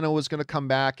Jay Leno was going to come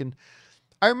back. And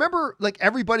I remember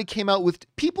everybody came out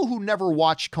with people who never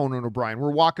watched Conan O'Brien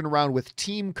were walking around with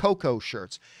Team Coco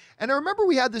shirts. And I remember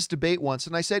we had this debate once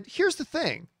and I said, here's the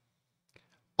thing.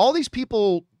 All these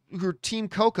people who are Team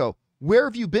Coco, where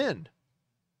have you been?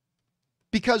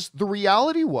 Because the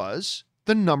reality was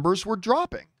the numbers were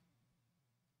dropping.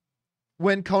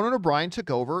 When Conan O'Brien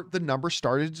took over, the numbers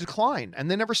started to decline,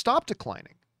 and they never stopped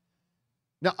declining.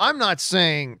 Now, I'm not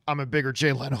saying I'm a bigger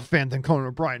Jay Leno fan than Conan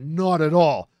O'Brien, not at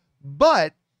all.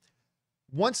 But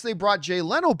once they brought Jay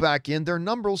Leno back in, their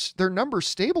numbers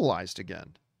stabilized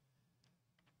again.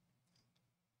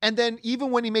 And then even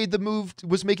when he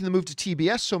was making the move to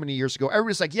TBS so many years ago,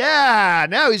 everybody's like, yeah,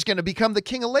 now he's going to become the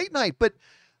king of late night. But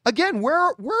again, where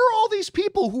are all these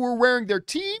people who are wearing their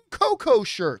Team Coco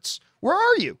shirts? Where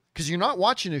are you? Because you're not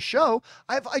watching his show.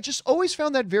 I just always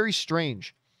found that very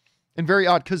strange and very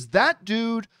odd because that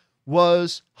dude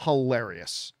was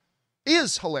hilarious.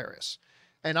 Is hilarious.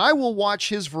 And I will watch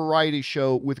his variety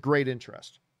show with great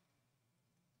interest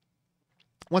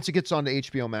once it gets on to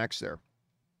HBO Max there.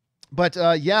 But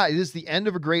yeah, it is the end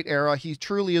of a great era. He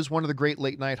truly is one of the great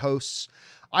late night hosts.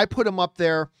 I put him up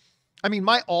there. I mean,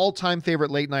 my all-time favorite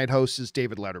late night host is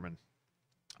David Letterman.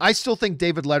 I still think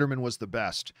David Letterman was the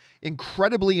best.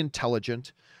 Incredibly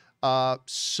intelligent,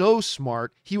 so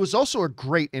smart. He was also a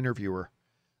great interviewer.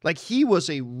 He was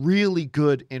a really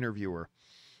good interviewer.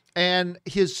 And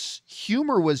his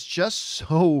humor was just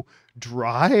so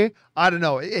dry. I don't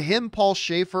know. Him, Paul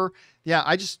Schaefer. Yeah,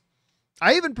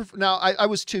 I even prefer, now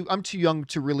I'm too young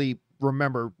to really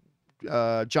remember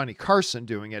Johnny Carson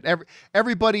doing it.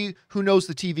 Everybody who knows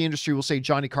the TV industry will say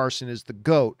Johnny Carson is the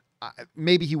GOAT.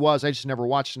 Maybe he was. I just never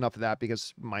watched enough of that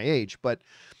because of my age. But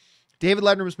David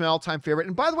Letterman was my all-time favorite.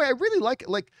 And by the way, I really like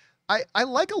it. I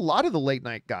like a lot of the late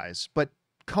night guys, but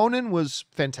Conan was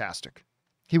fantastic.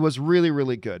 He was really,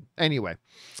 really good. Anyway,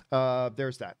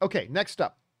 there's that. Okay, next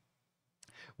up,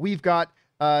 we've got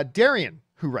Darian,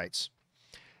 who writes,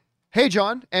 hey,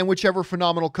 John, and whichever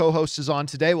phenomenal co-host is on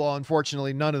today. Well,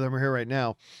 unfortunately, none of them are here right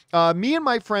now. Me and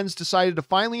my friends decided to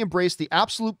finally embrace the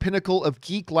absolute pinnacle of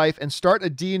geek life and start a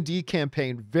D&D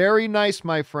campaign. Very nice,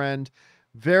 my friend.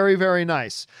 Very, very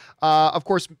nice. Of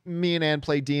course, me and Ann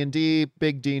play D&D,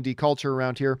 big D&D culture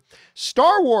around here.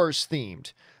 Star Wars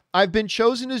themed. I've been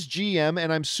chosen as GM,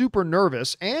 and I'm super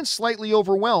nervous and slightly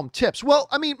overwhelmed. Tips. Well,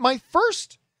 I mean, my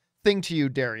first thing to you,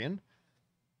 Darian,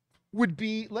 would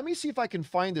be, let me see if I can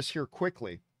find this here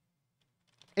quickly.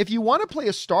 If you want to play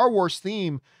a Star Wars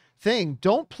theme thing,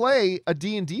 don't play a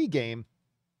D&D game.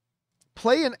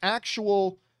 Play an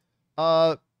actual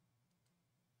Star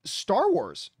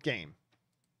Wars game.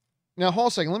 Now, hold on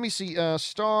a second. Let me see.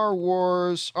 Star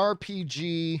Wars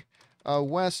RPG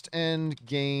West End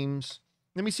Games.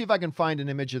 Let me see if I can find an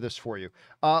image of this for you.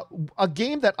 A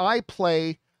game that I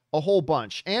play a whole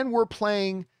bunch, and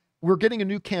we're getting a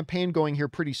new campaign going here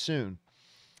pretty soon,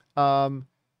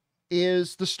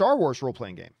 is the Star Wars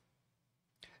role-playing game.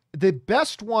 The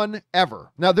best one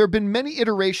ever. Now, there have been many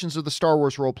iterations of the Star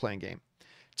Wars role-playing game.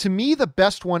 To me, the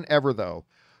best one ever, though,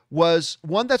 was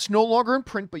one that's no longer in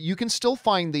print, but you can still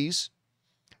find these.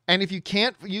 And if you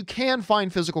can't, you can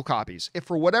find physical copies. If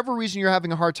for whatever reason you're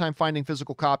having a hard time finding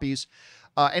physical copies,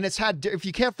 and if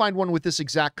you can't find one with this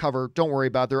exact cover, don't worry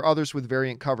about it. There are others with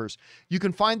variant covers. You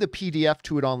can find the PDF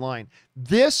to it online.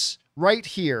 This right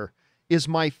here is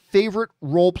my favorite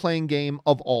role-playing game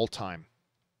of all time.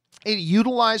 It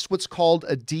utilized what's called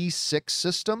a D6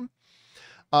 system,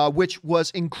 which was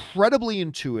incredibly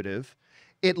intuitive.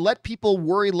 It let people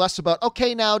worry less about,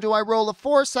 okay, now do I roll a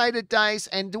 4-sided dice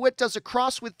and what does it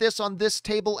cross with this on this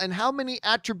table and how many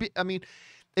attributes? I mean,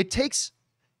 it takes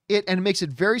it and makes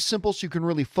it very simple so you can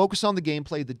really focus on the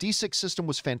gameplay. The D6 system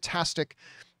was fantastic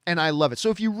and I love it. So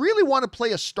if you really want to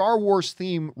play a Star Wars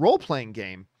theme role-playing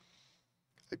game,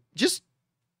 just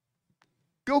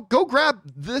go grab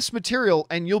this material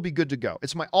and you'll be good to go.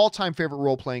 It's my all-time favorite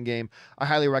role-playing game. I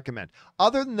highly recommend.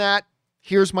 Other than that,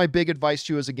 here's my big advice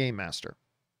to you as a game master.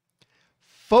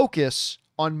 Focus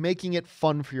on making it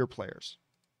fun for your players.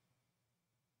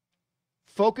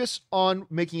 Focus on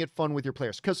making it fun with your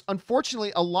players. Because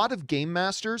unfortunately, a lot of game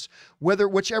masters,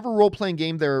 whichever role-playing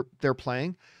game they're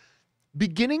playing,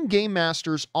 beginning game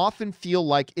masters often feel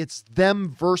like it's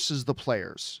them versus the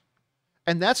players.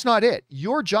 And that's not it.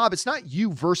 Your job, it's not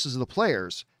you versus the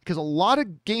players, because a lot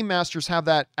of game masters have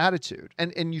that attitude,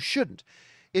 and you shouldn't.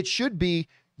 It should be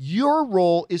your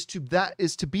role is to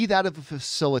be that of a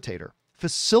facilitator.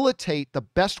 Facilitate the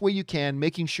best way you can,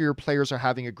 making sure your players are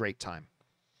having a great time.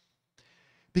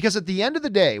 Because at the end of the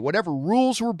day, whatever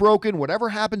rules were broken, whatever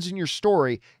happens in your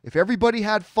story, if everybody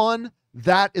had fun,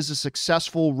 that is a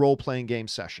successful role-playing game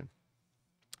session.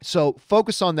 So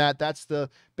focus on that. That's the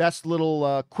best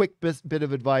little quick bit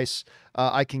of advice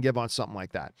I can give on something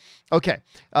like that. Okay.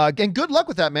 And good luck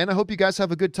with that, man. I hope you guys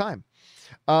have a good time.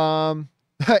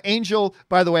 Angel,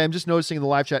 by the way, I'm just noticing in the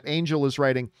live chat, Angel is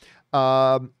writing,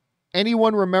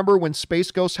 anyone remember when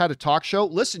Space Ghost had a talk show?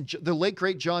 Listen, the late,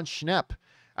 great John Schnepp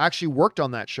actually worked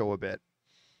on that show a bit.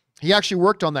 He actually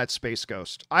worked on that Space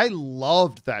Ghost. I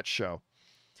loved that show.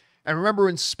 I remember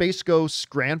when Space Ghost's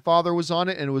grandfather was on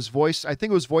it, and it was voiced, I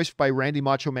think it was voiced by Randy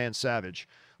Macho Man Savage.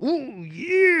 Ooh,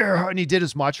 yeah. And he did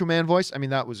his Macho Man voice. I mean,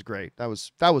 that was great. That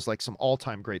was like some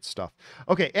all-time great stuff.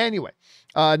 Okay, anyway,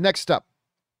 next up.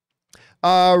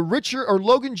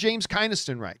 Logan James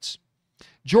Kynaston writes,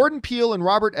 Jordan Peele and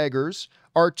Robert Eggers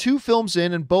are 2 films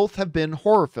in and both have been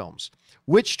horror films.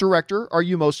 Which director are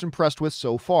you most impressed with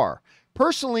so far?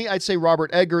 Personally, I'd say Robert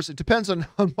Eggers. It depends on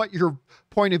what your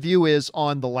point of view is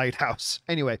on The Lighthouse.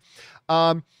 Anyway,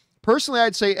 personally,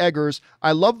 I'd say Eggers.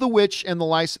 I love The Witch and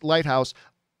The Lighthouse.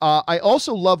 I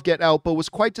also love Get Out, but was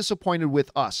quite disappointed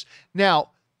with Us.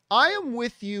 Now, I am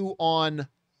with you on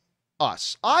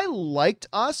Us. I liked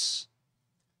Us.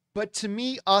 But to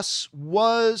me, Us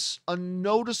was a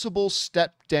noticeable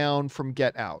step down from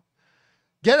Get Out.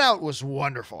 Get Out was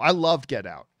wonderful. I loved Get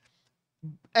Out.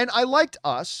 And I liked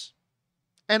Us.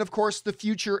 And of course, the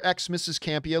future ex-Mrs.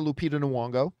 Campia, Lupita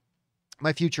Nyong'o,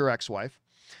 my future ex-wife.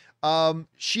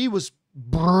 She was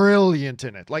brilliant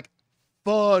in it. Like,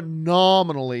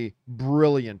 phenomenally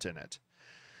brilliant in it.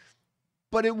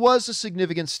 But it was a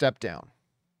significant step down.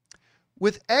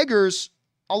 With Eggers,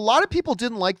 a lot of people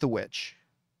didn't like The Witch.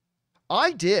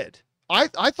 I did.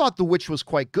 I thought The Witch was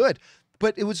quite good,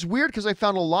 but it was weird because I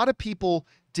found a lot of people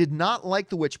did not like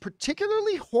The Witch,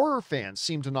 particularly horror fans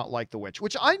seemed to not like The Witch,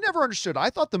 which I never understood. I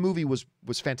thought the movie was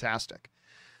fantastic.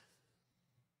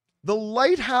 The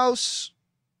Lighthouse,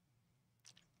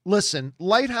 listen,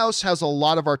 Lighthouse has a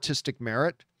lot of artistic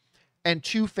merit and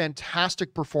 2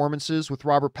 fantastic performances with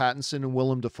Robert Pattinson and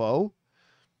Willem Dafoe.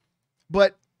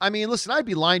 But I mean, listen, I'd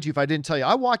be lying to you if I didn't tell you.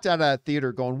 I walked out of that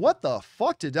theater going, what the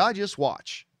fuck did I just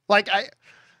watch? Like,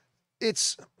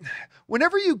 it's,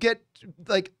 whenever you get,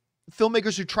 like,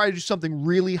 filmmakers who try to do something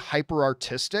really hyper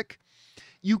artistic,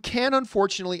 you can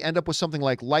unfortunately end up with something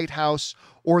like Lighthouse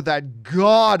or that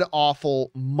god-awful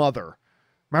Mother.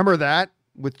 Remember that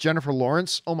with Jennifer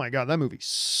Lawrence? Oh my God, that movie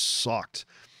sucked.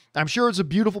 I'm sure it's a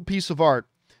beautiful piece of art,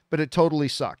 but it totally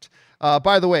sucked.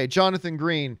 By the way, Jonathan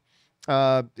Green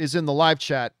is in the live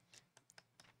chat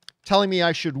telling me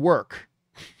I should work.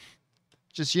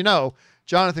 Just, you know,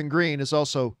 Jonathan Green is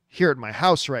also here at my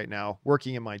house right now,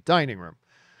 working in my dining room.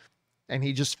 And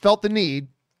he just felt the need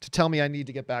to tell me I need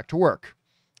to get back to work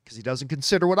because he doesn't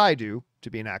consider what I do to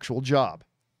be an actual job.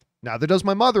 Neither does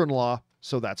my mother-in-law,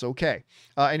 so that's okay.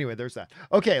 Anyway, there's that.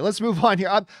 Okay, let's move on here.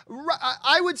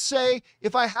 I would say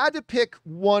if I had to pick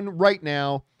one right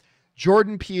now,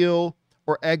 Jordan Peele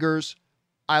or Eggers,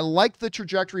 I like the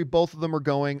trajectory both of them are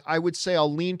going. I would say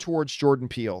I'll lean towards Jordan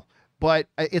Peele, but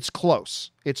it's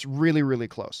close. It's really, really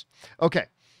close. Okay,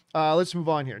 let's move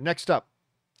on here. Next up,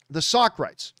 The Sock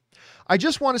writes, I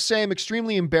just want to say I'm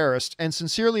extremely embarrassed and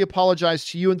sincerely apologize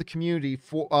to you and the community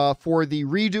for the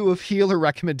redo of Healer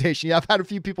recommendation. Yeah, I've had a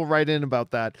few people write in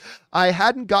about that. I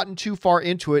hadn't gotten too far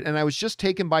into it, and I was just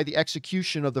taken by the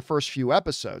execution of the first few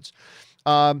episodes.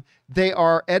 They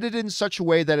are edited in such a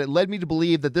way that it led me to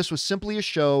believe that this was simply a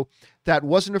show that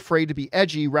wasn't afraid to be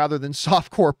edgy rather than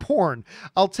softcore porn.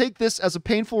 I'll take this as a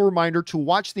painful reminder to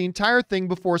watch the entire thing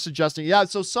before suggesting. Yeah,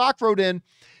 so Sock wrote in,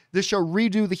 this show,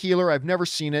 Redo the Healer. I've never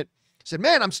seen it. I said,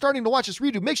 man, I'm starting to watch this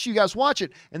Redo. Make sure you guys watch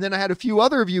it. And then I had a few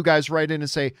other of you guys write in and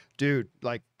say, dude,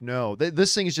 like, no,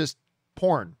 this thing is just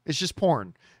porn. It's just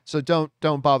porn. So don't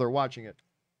bother watching it.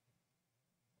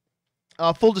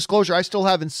 Full disclosure, I still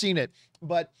haven't seen it,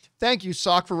 but thank you,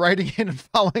 Sock, for writing in and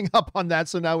following up on that.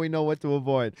 So now we know what to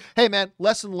avoid. Hey, man,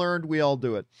 lesson learned. We all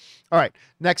do it. All right.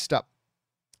 Next up,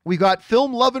 we got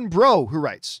Film Lovin' Bro, who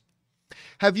writes,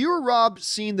 have you or Rob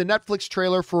seen the Netflix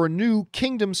trailer for a new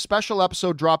Kingdom special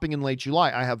episode dropping in late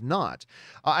July? I have not.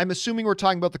 I'm assuming we're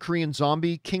talking about the Korean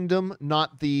zombie Kingdom,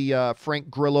 not the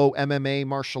Frank Grillo MMA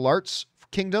martial arts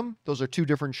Kingdom. Those are two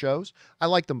different shows. I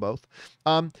like them both.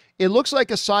 It looks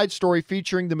like a side story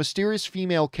featuring the mysterious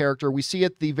female character we see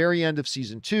at the very end of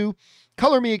season 2.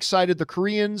 Color me excited. The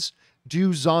Koreans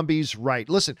do zombies right.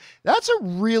 Listen, that's a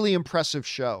really impressive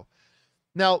show.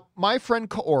 Now, my friend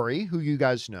Kaori, who you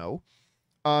guys know,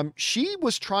 she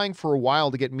was trying for a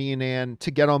while to get me and Ann to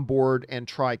get on board and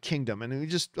try Kingdom, and we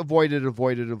just avoided.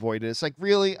 It's like,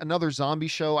 really? Another zombie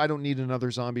show? I don't need another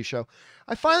zombie show.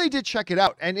 I finally did check it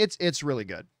out, and it's really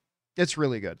good. It's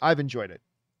really good. I've enjoyed it.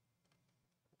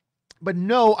 But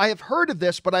no, I have heard of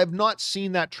this, but I have not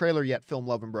seen that trailer yet, Film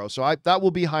Lovin' Bro. So that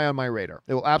will be high on my radar.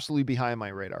 It will absolutely be high on my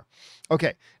radar.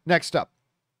 Okay, next up.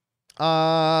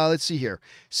 Let's see here.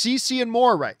 CC and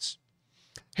More writes,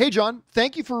 hey, John,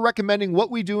 thank you for recommending What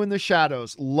We Do in the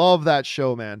Shadows. Love that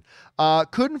show, man.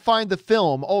 Couldn't find the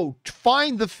film. Oh,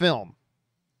 find the film.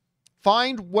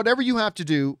 Find whatever you have to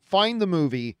do. Find the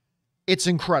movie. It's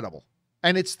incredible.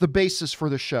 And it's the basis for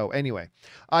the show. Anyway,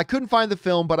 I couldn't find the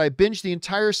film, but I binged the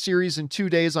entire series in 2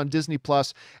 days on Disney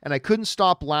Plus, and I couldn't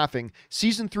stop laughing.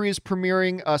 Season 3 is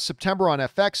premiering September on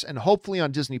FX and hopefully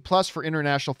on Disney Plus for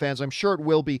international fans. I'm sure it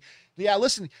will be. Yeah,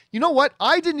 listen, you know what?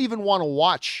 I didn't even want to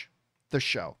watch the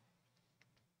show,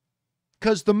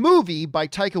 because the movie by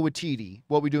Taika Waititi,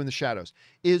 What We Do in the Shadows,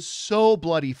 is so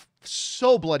bloody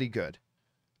good.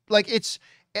 Like,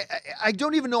 I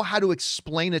don't even know how to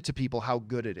explain it to people how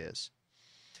good it is.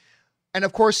 And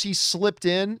of course,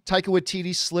 Taika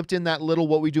Waititi slipped in that little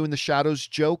What We Do in the Shadows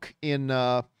joke in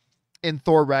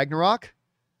Thor Ragnarok.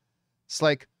 It's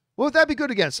like, what would that be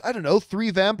good against? I don't know,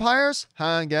 3 vampires?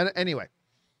 Huh? Get it? Anyway.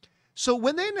 So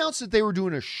when they announced that they were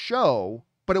doing a show,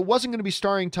 but it wasn't going to be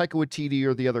starring Taika Waititi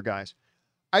or the other guys,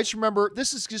 I just remember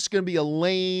this is just going to be a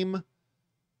lame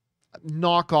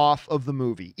knockoff of the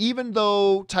movie. Even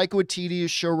though Taika Waititi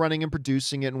is show running and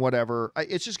producing it and whatever,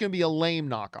 it's just going to be a lame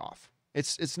knockoff.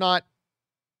 It's not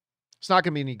going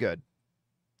to be any good.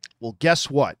 Well, guess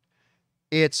what?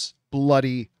 It's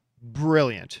bloody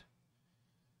brilliant.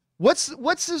 What's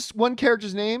this one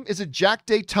character's name? Is it Jack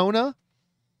Daytona?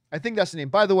 I think that's the name.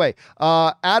 By the way,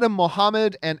 Adam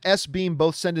Mohammed and S Beam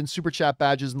both send in super chat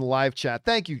badges in the live chat.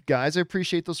 Thank you, guys. I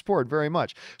appreciate the support very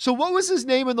much. So what was his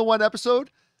name in the one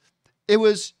episode? It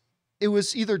was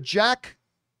either Jack.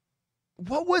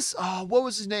 What was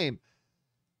his name?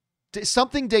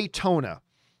 Something Daytona.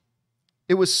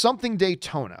 It was something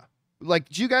Daytona. Like,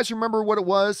 do you guys remember what it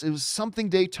was? It was something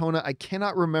Daytona. I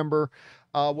cannot remember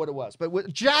what it was, but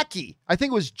with Jackie, I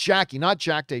think it was Jackie, not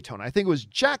Jack Daytona. I think it was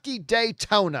Jackie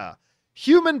Daytona.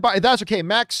 That's okay.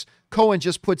 Max Cohen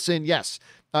just puts in, yes,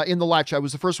 in the live chat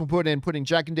was the first one putting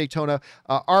Jackie Daytona.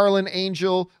 Arlen,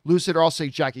 Angel, Lucid are all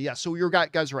saying Jackie. Yeah, so your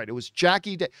guys are right. It was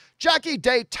Jackie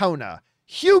Daytona.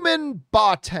 Human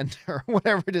bartender,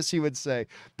 whatever it is he would say.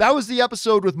 That was the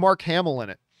episode with Mark Hamill in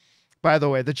it. By the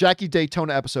way, the Jackie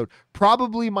Daytona episode,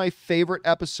 probably my favorite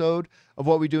episode of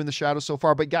What We Do in the Shadows so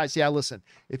far. But guys, yeah, listen,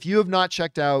 if you have not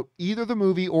checked out either the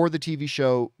movie or the TV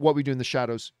show, What We Do in the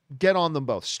Shadows, get on them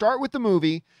both. Start with the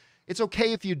movie. It's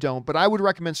okay if you don't, but I would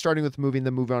recommend starting with the movie and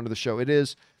then move on to the show. It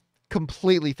is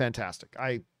completely fantastic.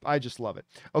 I just love it.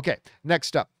 Okay,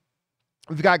 next up.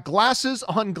 We've got Glasses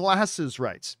on Glasses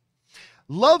writes,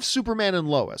 love Superman and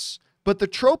Lois, but the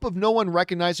trope of no one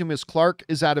recognizing him as Clark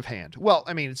is out of hand. Well,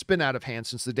 I mean, it's been out of hand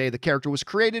since the day the character was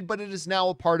created, but it is now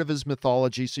a part of his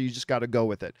mythology, so you just got to go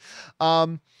with it.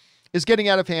 Is getting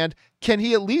out of hand. Can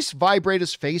he at least vibrate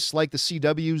his face like the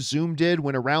CW Zoom did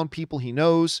when around people he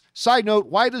knows? Side note,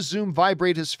 why does Zoom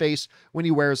vibrate his face when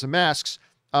he wears the masks?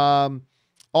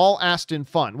 All asked in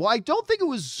fun. Well, I don't think it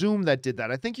was Zoom that did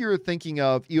that. I think you're thinking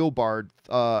of Eobard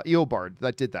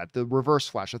that did that, the reverse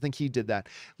flash. I think he did that.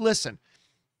 Listen,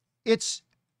 it's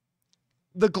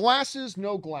the glasses,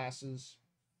 no glasses.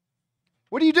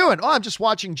 What are you doing? Oh, I'm just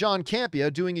watching John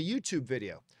Campia doing a YouTube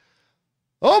video.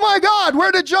 Oh my God,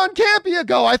 where did John Campia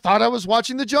go? I thought I was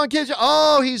watching the John Campia.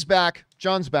 Oh, he's back.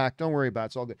 John's back. Don't worry about it.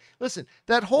 It's all good. Listen,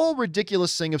 that whole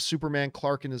ridiculous thing of Superman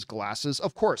Clark and his glasses,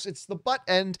 of course, it's the butt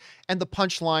end and the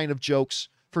punchline of jokes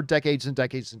for decades and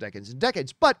decades and decades and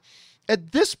decades. But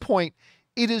at this point,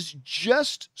 it is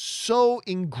just so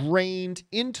ingrained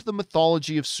into the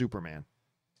mythology of Superman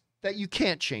that you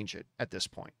can't change it at this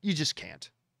point. You just can't.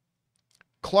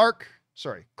 Clark,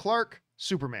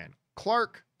 Superman.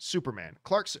 Clark, Superman.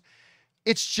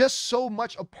 It's just so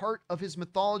much a part of his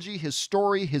mythology, his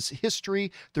story, his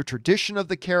history, the tradition of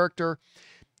the character.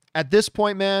 At this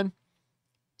point, man,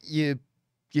 you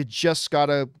just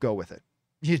gotta go with it.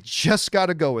 You just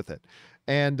gotta go with it.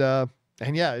 And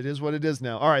yeah, it is what it is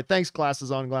now. All right, thanks,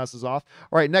 glasses on, glasses off.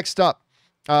 All right, next up,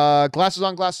 glasses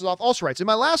on, glasses off also writes, in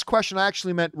my last question, I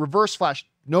actually meant reverse Flash.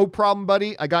 No problem,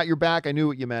 buddy. I got your back. I knew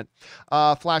what you meant.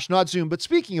 Flash, not Zoom. But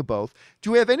speaking of both,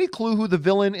 do we have any clue who the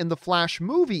villain in the Flash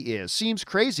movie is? Seems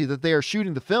crazy that they are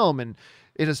shooting the film and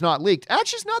it is not leaked.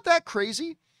 Actually, it's not that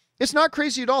crazy. It's not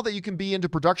crazy at all that you can be into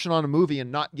production on a movie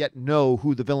and not yet know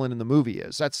who the villain in the movie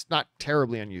is. That's not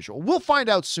terribly unusual. We'll find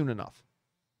out soon enough.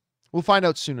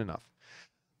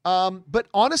 But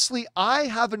honestly, I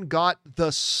haven't got the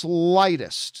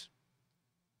slightest.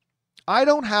 I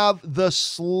don't have the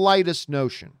slightest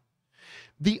notion.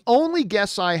 The only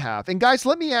guess I have, and guys,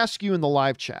 let me ask you in the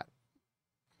live chat,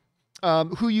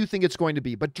 who you think it's going to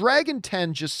be. But Dragon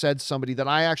 10 just said somebody that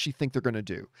I actually think they're going to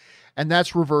do, and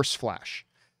that's Reverse Flash.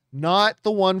 Not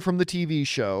the one from the TV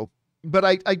show, but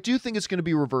I do think it's going to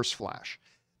be Reverse Flash.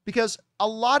 Because a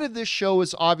lot of this show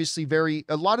is obviously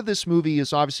a lot of this movie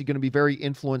is obviously going to be very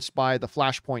influenced by the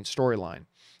Flashpoint storyline.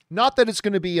 Not that it's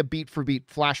going to be a beat for beat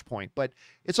Flashpoint, but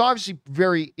it's obviously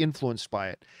very influenced by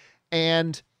it.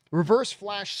 And Reverse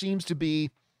Flash seems to be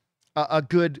a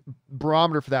good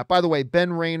barometer for that. By the way,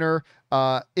 Ben Rayner,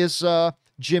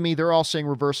 Jimmy, they're all saying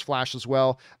Reverse Flash as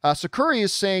well. Sakuri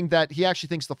is saying that he actually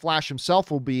thinks the Flash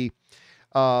himself will be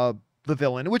the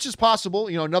villain, which is possible.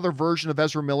 You know, another version of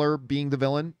Ezra Miller being the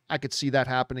villain. I could see that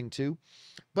happening too.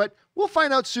 But we'll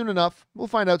find out soon enough.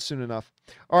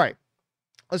 All right.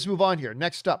 Let's move on here.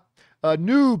 Next up,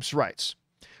 Noobs writes,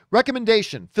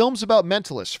 recommendation, films about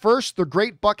mentalists. First, The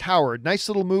Great Buck Howard. Nice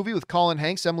little movie with Colin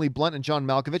Hanks, Emily Blunt, and John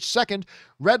Malkovich. Second,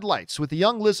 Red Lights with the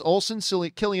young Liz Olsen,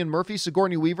 Cillian Murphy,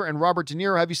 Sigourney Weaver, and Robert De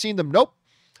Niro. Have you seen them? Nope.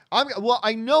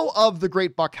 I know of The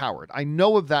Great Buck Howard. I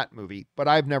know of that movie, but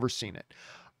I've never seen it.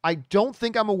 I don't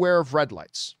think I'm aware of Red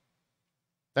Lights.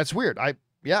 That's weird.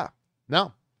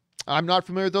 No. I'm not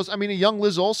familiar with those. I mean, a young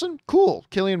Liz Olsen, cool.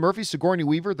 Cillian Murphy, Sigourney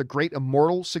Weaver, the great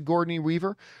immortal Sigourney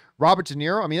Weaver, Robert De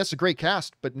Niro. I mean, that's a great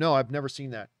cast, but no, I've never seen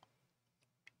that.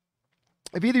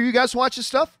 Have either of you guys watched this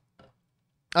stuff?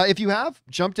 If you have,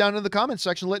 jump down in the comments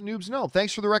section, let Noobs know.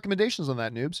 Thanks for the recommendations on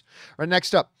that, Noobs. All right,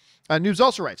 next up, Noobs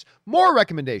also writes, more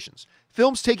recommendations.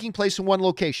 Films taking place in one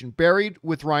location. Buried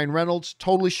with Ryan Reynolds.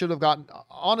 Totally should have gotten,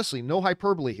 honestly, no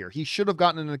hyperbole here. He should have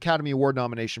gotten an Academy Award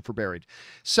nomination for Buried.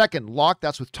 Second, Locked.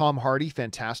 That's with Tom Hardy.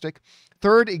 Fantastic.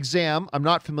 Third, Exam. I'm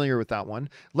not familiar with that one.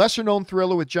 Lesser known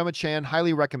thriller with Gemma Chan.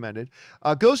 Highly recommended.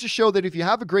 Goes to show that if you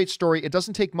have a great story, it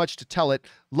doesn't take much to tell it.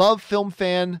 Love film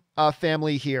fan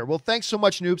family here. Well, thanks so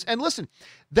much, Noobs. And listen,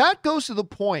 that goes to the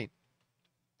point.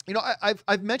 You know,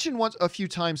 I've mentioned once a few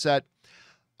times that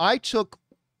I took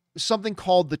something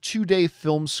called the 2-day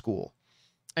film school.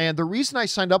 And the reason I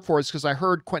signed up for it is because I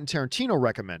heard Quentin Tarantino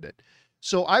recommend it.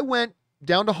 So I went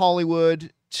down to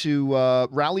Hollywood to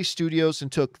Raleigh Studios and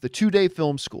took the 2-day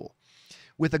film school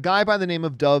with a guy by the name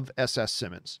of Dove S.S.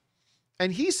 Simmons.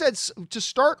 And he said to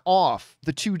start off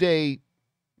the 2-day,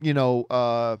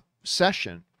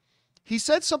 session, he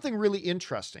said something really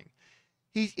interesting.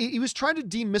 He was trying to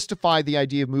demystify the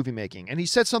idea of movie making. And he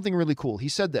said something really cool. He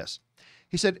said this.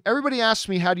 He said, everybody asks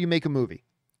me, how do you make a movie?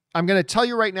 I'm going to tell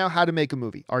you right now how to make a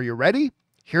movie. Are you ready?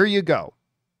 Here you go.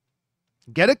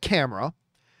 Get a camera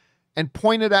and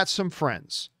point it at some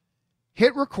friends.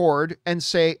 Hit record and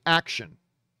say action.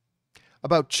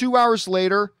 About 2 hours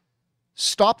later,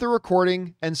 stop the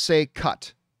recording and say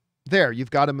cut. There,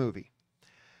 you've got a movie.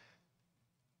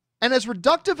 And as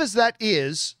reductive as that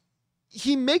is,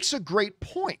 he makes a great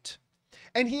point.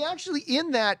 And he actually,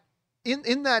 in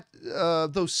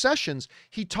those sessions,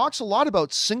 he talks a lot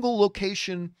about single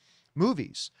location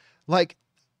movies. Like,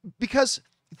 because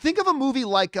think of a movie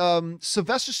like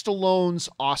Sylvester Stallone's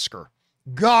Oscar.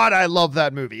 God, I love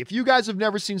that movie. If you guys have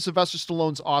never seen Sylvester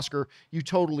Stallone's Oscar, you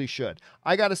totally should.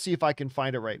 I got to see if I can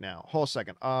find it right now. Hold a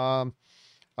second.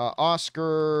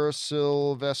 Oscar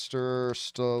Sylvester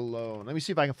Stallone. Let me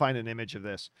see if I can find an image of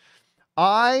this.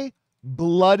 I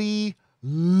bloody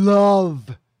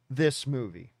love this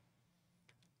movie.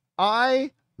 I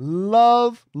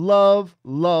love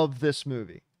this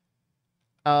movie.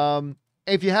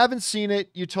 If you haven't seen it,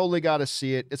 you totally got to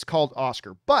see it. It's called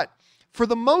Oscar. But for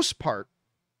the most part,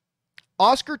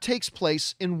 Oscar takes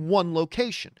place in one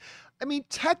location. I mean,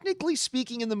 technically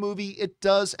speaking, in the movie, it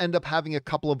does end up having a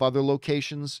couple of other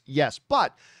locations, yes,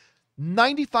 but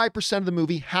 95% of the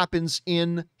movie happens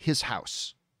in his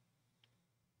house.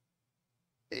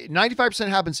 95%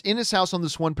 happens in his house on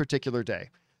this one particular day.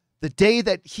 The day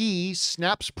that he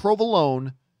snaps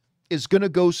provolone is going to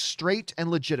go straight and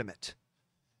legitimate.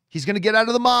 He's going to get out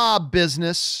of the mob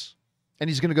business, and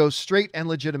he's going to go straight and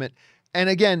legitimate. And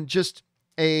again, just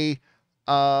a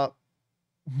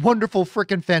wonderful,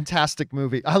 freaking fantastic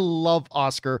movie. I love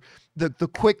Oscar. The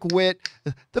quick wit,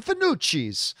 the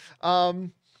Finucci's,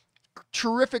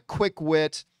 terrific quick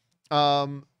wit.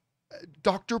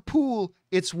 Dr. Poole,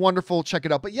 it's wonderful. Check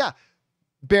it out. But yeah,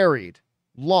 Buried,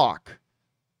 Locke,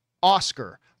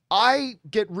 Oscar. I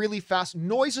get really fast.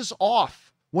 Noises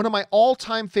Off, one of my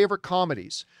all-time favorite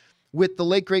comedies, with the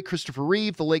late, great Christopher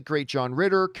Reeve, the late, great John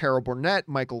Ritter, Carol Burnett,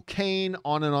 Michael Caine,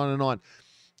 on and on and on.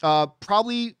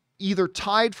 Probably either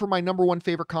tied for my number one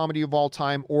favorite comedy of all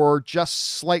time or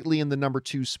just slightly in the number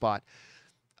 2 spot.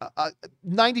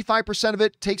 95% of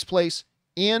it takes place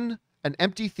in an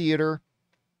empty theater,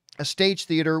 a stage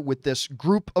theater, with this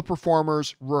group of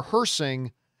performers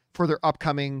rehearsing for their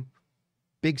upcoming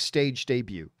big stage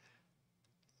debut.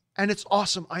 And it's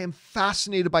awesome. I am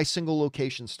fascinated by single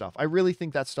location stuff. I really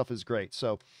think that stuff is great.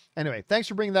 So anyway, thanks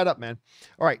for bringing that up, man.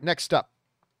 All right, next up,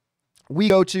 we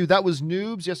go to, that was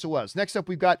Noobs. Yes, it was. Next up,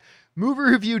 we've got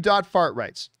MovieReview.Fart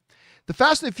writes, the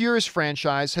Fast and the Furious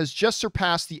franchise has just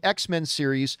surpassed the X-Men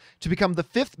series to become the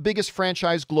 5th biggest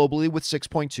franchise globally with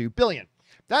 $6.2 billion.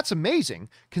 That's amazing,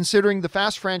 considering the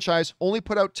Fast franchise only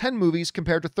put out 10 movies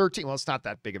compared to 13. Well, it's not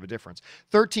that big of a difference.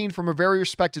 13 from a very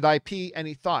respected IP.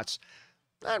 Any thoughts?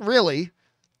 Not really.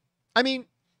 I mean,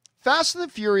 Fast and the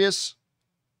Furious,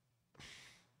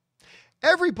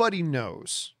 everybody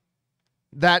knows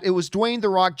that it was Dwayne "The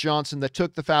Rock" Johnson that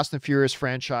took the Fast and Furious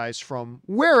franchise from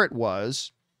where it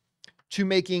was to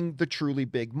making the truly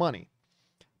big money.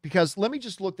 Because let me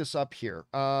just look this up here.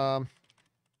 And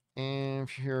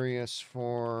Furious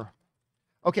 4.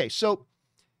 Okay, so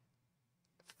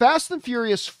Fast and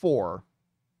Furious 4,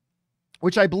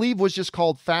 which I believe was just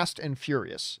called Fast and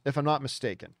Furious, if I'm not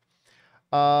mistaken.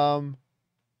 I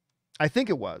think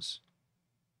it was.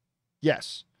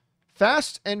 Yes.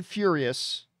 Fast and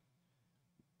Furious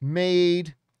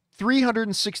made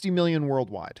 $360 million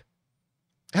worldwide.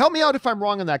 Help me out if I'm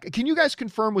wrong on that. Can you guys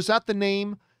confirm, was that the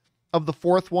name of the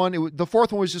fourth one? The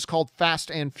fourth one was just called Fast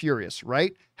and Furious,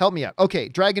 right? Help me out. Okay,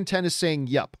 Dragon 10 is saying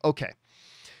yup. Okay.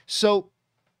 So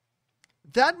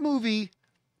that movie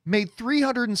made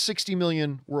 $360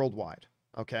 million worldwide.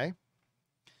 Okay.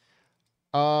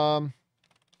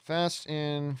 Fast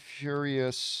and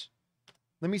Furious.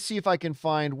 Let me see if I can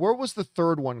find, where was the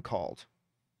third one called?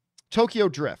 Tokyo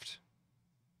Drift.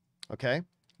 Okay.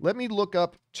 Let me look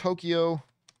up Tokyo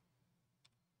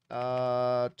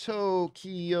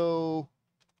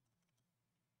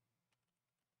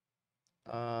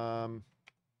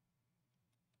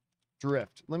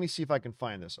Drift. Let me see if I can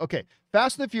find this. Okay.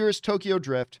 Fast and the Furious Tokyo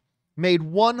Drift made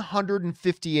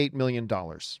 $158 million.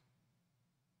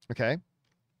 Okay.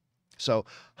 So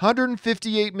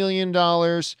 $158 million,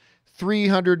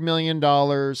 $300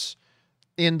 million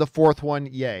in the fourth one.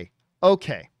 Yay.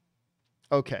 Okay.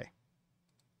 Okay.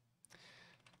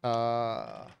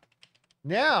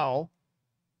 Now,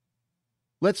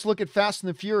 let's look at Fast and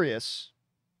the Furious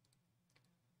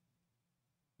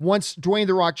once Dwayne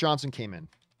 "The Rock" Johnson came in.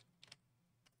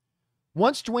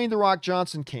 Once Dwayne "The Rock"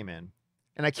 Johnson came in,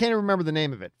 and I can't even remember the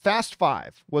name of it. Fast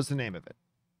 5 was the name of it.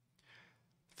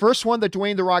 First one that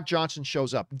Dwayne "The Rock" Johnson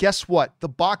shows up. Guess what? The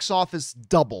box office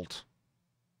doubled.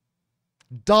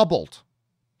 Doubled.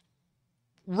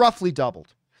 Roughly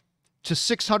doubled to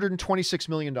 $626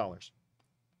 million. To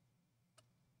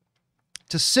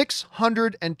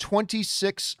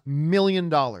 $626 million.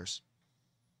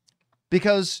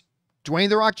 Because Dwayne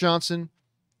 "The Rock" Johnson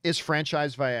is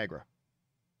franchise Viagra.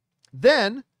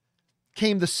 Then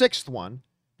came the 6th one.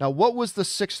 Now, what was the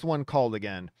 6th one called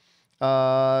again?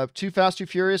 Too Fast, Too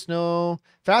Furious? No.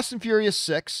 Fast and Furious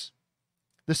 6.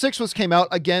 The 6th one came out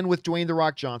again with Dwayne "The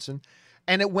Rock" Johnson.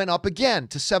 And it went up again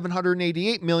to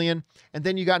 $788 million. And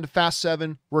then you got into Fast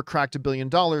 7, where it cracked $1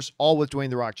 billion, all with Dwayne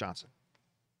 "The Rock" Johnson.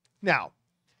 Now,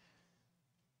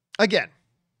 again,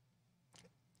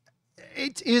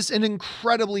 it is an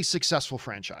incredibly successful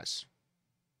franchise.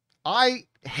 I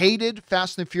hated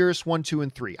Fast and the Furious 1, 2,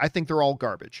 and 3. I think they're all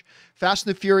garbage. Fast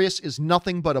and the Furious is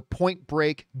nothing but a point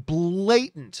break,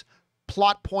 blatant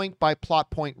plot point by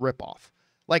plot point ripoff.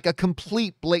 Like a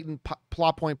complete blatant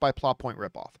plot point by plot point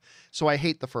ripoff. So I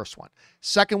hate the first one.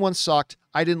 Second one sucked.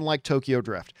 I didn't like Tokyo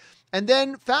Drift. And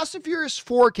then Fast and Furious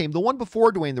 4 came, the one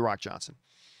before Dwayne "The Rock" Johnson.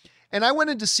 And I went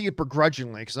in to see it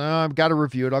begrudgingly because I've got to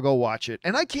review it. I'll go watch it.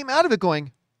 And I came out of it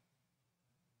going,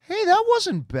 hey, that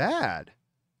wasn't bad.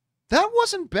 That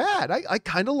wasn't bad. I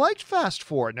kind of liked Fast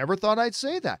 4. Never thought I'd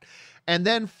say that. And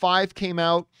then 5 came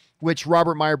out, which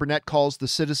Robert Meyer Burnett calls the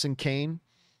Citizen Kane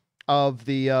of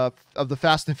the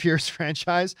Fast and Furious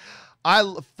franchise.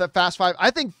 Fast 5.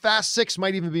 I think Fast 6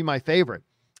 might even be my favorite.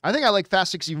 I think I like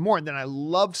Fast 6 even more. And then I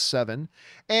loved 7.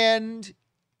 And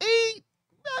 8,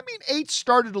 I mean, 8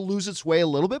 started to lose its way a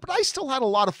little bit, but I still had a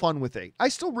lot of fun with 8. I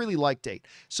still really liked 8.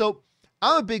 So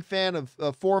I'm a big fan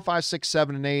of 4, 5, 6,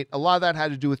 7, and 8. A lot of that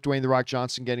had to do with Dwayne "The Rock"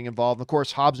 Johnson getting involved. And of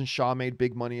course, Hobbs and Shaw made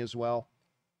big money as well.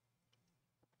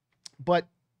 But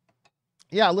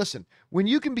yeah, listen, when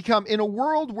you can become, in a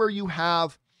world where you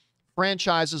have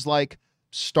franchises like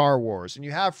Star Wars, and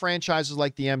you have franchises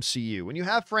like the MCU, and you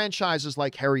have franchises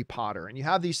like Harry Potter, and you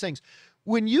have these things,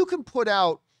 when you can put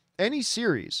out any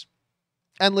series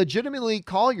and legitimately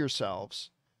call yourselves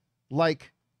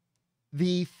like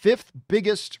the 5th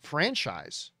biggest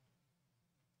franchise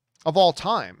of all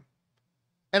time,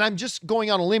 and I'm just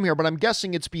going on a limb here, but I'm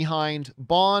guessing it's behind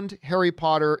Bond, Harry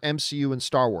Potter, MCU, and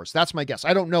Star Wars. That's my guess.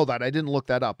 I don't know that. I didn't look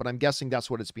that up, but I'm guessing that's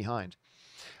what it's behind.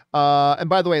 And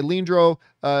by the way, Leandro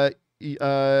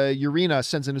Urena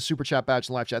sends in a super chat badge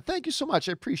in live chat. Thank you so much.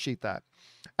 I appreciate that.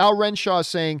 Al Renshaw is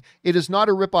saying, it is not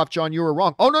a ripoff, John. You were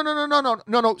wrong. Oh,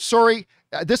 no. Sorry.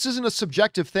 This isn't a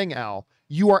subjective thing, Al.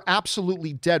 You are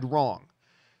absolutely dead wrong.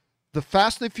 The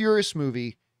Fast and the Furious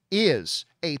movie is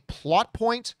a plot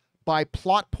point by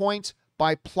plot point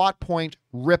by plot point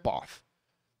ripoff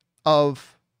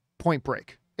of Point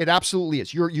Break. It absolutely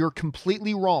is. You're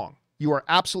completely wrong. You are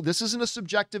absolutely, this isn't a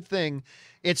subjective thing.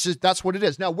 It's just, that's what it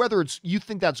is. Now, whether it's, you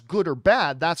think that's good or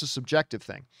bad, that's a subjective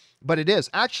thing, but it is.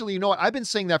 Actually, you know what? I've been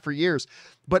saying that for years,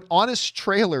 but Honest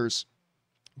Trailers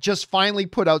just finally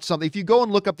put out something. If you go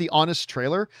and look up the Honest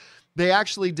trailer, they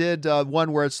actually did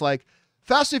one where it's like,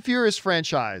 Fast and Furious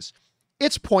franchise,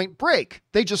 it's Point Break.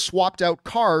 They just swapped out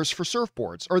cars for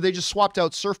surfboards, or they just swapped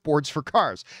out surfboards for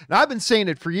cars. Now, I've been saying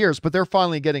it for years, but they're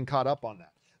finally getting caught up on that.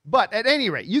 But at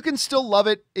any rate, you can still love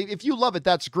it. If you love it,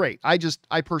 that's great. I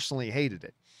personally hated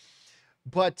it.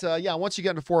 But yeah, once you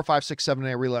get into 4, 5, 6, 7, 8,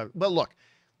 I really love it. But look,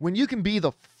 when you can be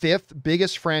the 5th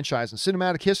biggest franchise in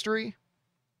cinematic history,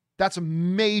 that's a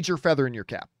major feather in your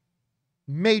cap.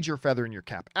 Major feather in your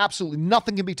cap. Absolutely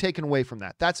nothing can be taken away from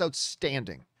that. That's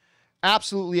outstanding.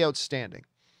 Absolutely outstanding.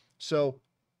 So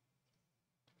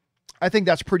I think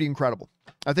that's pretty incredible.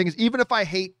 I think even if I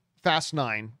hate Fast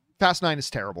 9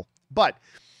 is terrible, but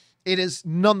it is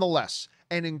nonetheless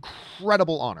an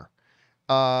incredible honor.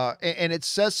 And it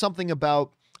says something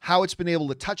about how it's been able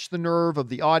to touch the nerve of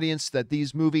the audience, that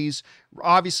these movies,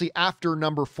 obviously after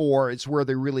number 4, it's where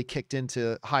they really kicked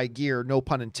into high gear, no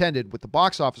pun intended, with the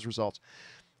box office results.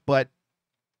 But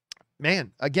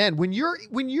man, again, when you're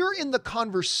in the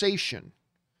conversation,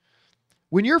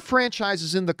 when your franchise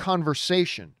is in the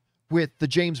conversation with the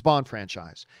James Bond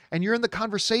franchise, and you're in the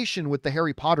conversation with the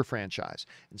Harry Potter franchise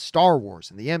and Star Wars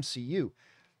and the MCU,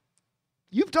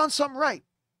 you've done something right.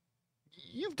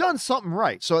 You've done something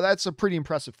right. So that's a pretty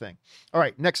impressive thing. All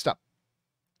right, next up.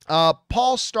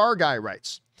 Paul Starguy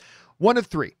writes, 1 of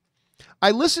 3.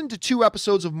 I listened to 2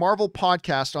 episodes of Marvel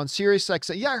podcast on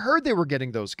SiriusXM. Yeah, I heard they were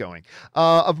getting those going.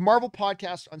 Of Marvel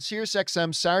podcast on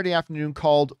SiriusXM Saturday afternoon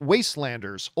called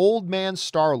Wastelanders, Old Man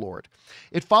Star-Lord.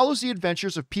 It follows the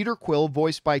adventures of Peter Quill,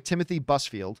 voiced by Timothy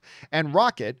Busfield, and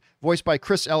Rocket, voiced by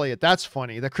Chris Elliott. That's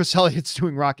funny that Chris Elliott's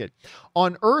doing Rocket.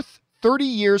 On Earth, 30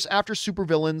 years after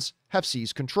supervillains have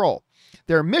seized control.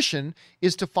 Their mission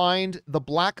is to find the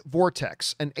Black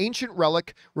Vortex, an ancient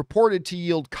relic reported to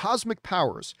yield cosmic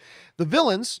powers. The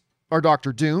villains are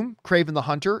Doctor Doom, Kraven the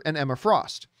Hunter, and Emma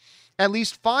Frost. At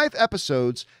least 5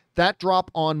 episodes that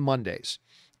drop on Mondays.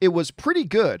 It was pretty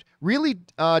good, really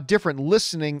different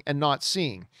listening and not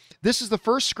seeing. This is the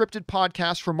first scripted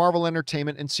podcast for Marvel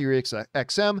Entertainment and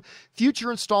SiriusXM.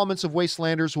 Future installments of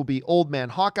Wastelanders will be Old Man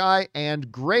Hawkeye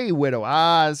and Grey Widow.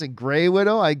 Ah, is it Grey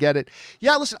Widow? I get it.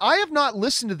 Yeah, listen, I have not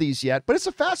listened to these yet, but it's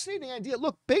a fascinating idea.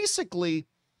 Look, basically,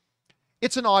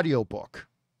 it's an audiobook.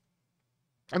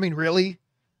 I mean, really?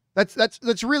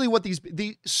 That's really what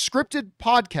the scripted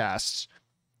podcasts.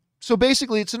 So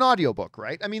basically, it's an audiobook,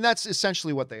 right? I mean, that's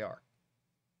essentially what they are.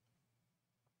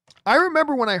 I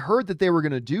remember when I heard that they were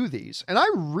going to do these, and I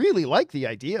really like the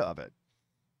idea of it.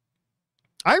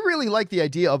 I really like the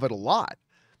idea of it a lot.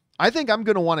 I think I'm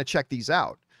going to want to check these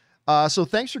out. So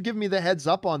thanks for giving me the heads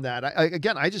up on that.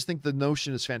 Again, I just think the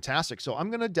notion is fantastic. So I'm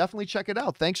going to definitely check it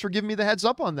out. Thanks for giving me the heads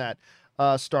up on that,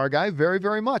 Star Guy. Very,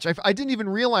 very much. I didn't even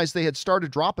realize they had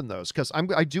started dropping those, because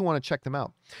I do want to check them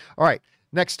out. All right,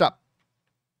 next up.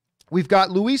 We've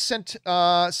got Luis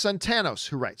Santanos,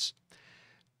 who writes,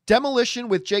 Demolition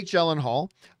with Jake Gyllenhaal,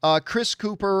 Chris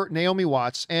Cooper, Naomi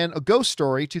Watts, and A Ghost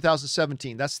Story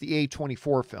 2017. That's the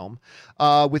A24 film.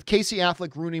 With Casey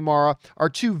Affleck, Rooney Mara, are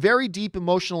two very deep,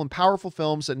 emotional, and powerful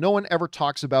films that no one ever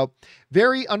talks about.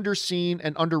 Very underseen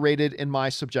and underrated in my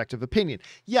subjective opinion.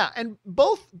 Yeah, and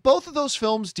both of those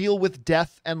films deal with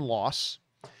death and loss,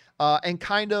 and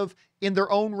kind of in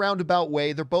their own roundabout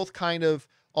way. They're both kind of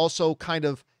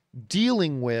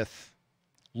dealing with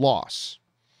loss.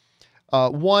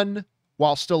 One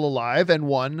while still alive and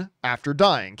one after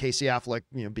dying. Casey Affleck,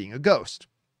 being a ghost.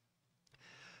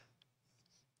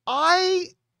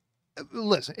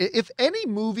 Listen, if any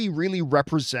movie really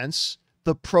represents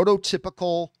the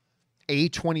prototypical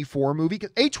A24 movie,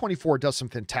 because A24 does some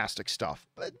fantastic stuff,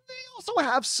 but they also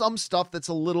have some stuff that's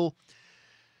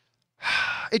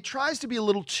it tries to be a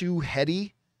little too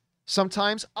heady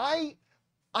sometimes. I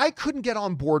couldn't get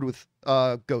on board with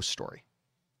Ghost Story.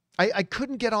 I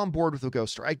couldn't get on board with a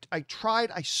Ghost Story. I tried.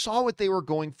 I saw what they were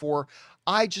going for.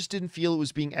 I just didn't feel it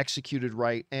was being executed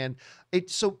right. And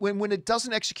so when it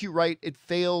doesn't execute right, it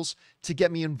fails to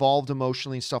get me involved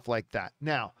emotionally and stuff like that.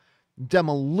 Now,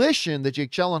 Demolition, the Jake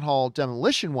Gyllenhaal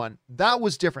Demolition one, that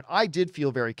was different. I did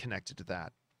feel very connected to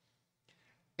that.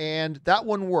 And that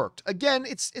one worked. Again,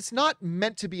 it's not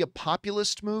meant to be a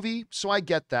populist movie, so I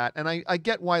get that. And I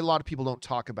get why a lot of people don't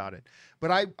talk about it. But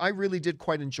I really did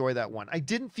quite enjoy that one. I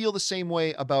didn't feel the same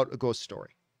way about A Ghost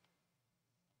Story.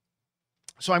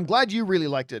 So I'm glad you really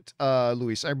liked it,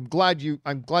 Luis. I'm glad you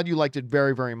liked it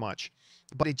very, very much.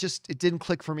 But it didn't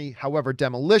click for me. However,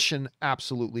 Demolition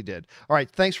absolutely did. All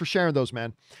right, thanks for sharing those,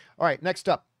 man. All right, next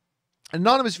up.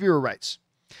 Anonymous viewer writes,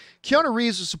 Keanu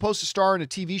Reeves was supposed to star in a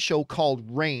TV show called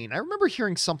Rain. I remember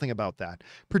hearing something about that.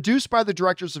 Produced by the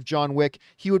directors of John Wick,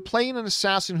 he would play an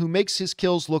assassin who makes his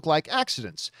kills look like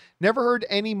accidents. Never heard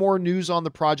any more news on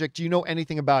the project. Do you know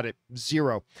anything about it?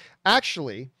 Zero.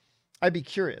 Actually, I'd be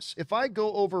curious. If I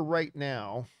go over right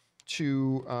now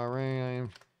to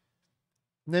Rain,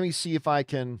 let me see if I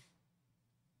can...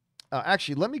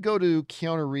 actually, let me go to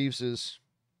Keanu Reeves's...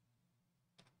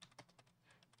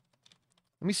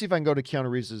 Let me see if I can go to Keanu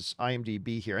Reeves'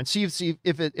 IMDb here and see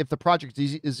if the project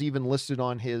is even listed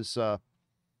on his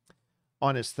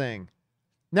thing.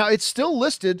 Now, it's still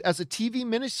listed as a TV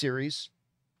miniseries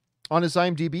on his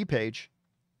IMDb page.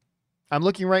 I'm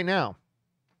looking right now.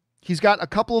 He's got a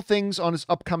couple of things on his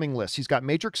upcoming list. He's got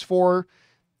Matrix 4.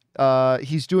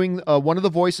 He's doing one of the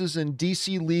voices in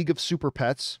DC League of Super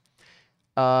Pets.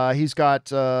 He's got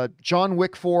John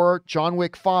Wick 4, John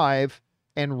Wick 5,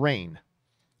 and Rain.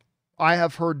 I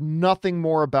have heard nothing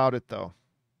more about it, though.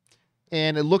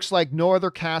 And it looks like no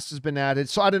other cast has been added.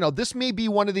 So I don't know. This may be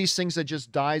one of these things that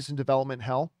just dies in development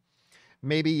hell.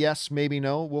 Maybe yes, maybe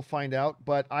no. We'll find out.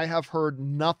 But I have heard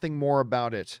nothing more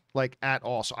about it, like, at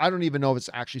all. So I don't even know if it's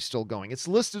actually still going. It's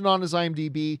listed on his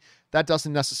IMDb. That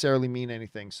doesn't necessarily mean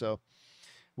anything. So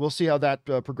we'll see how that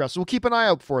progresses. We'll keep an eye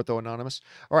out for it, though, Anonymous.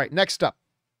 All right, next up.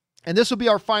 And this will be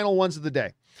our final ones of the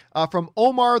day. From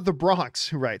Omar the Bronx,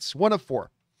 who writes, 1 of 4.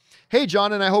 Hey,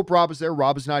 John, and I hope Rob is there.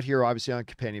 Rob is not here, obviously, on a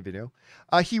companion video.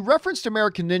 He referenced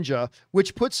American Ninja,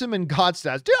 which puts him in God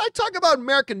status. Dude, I talk about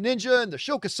American Ninja and the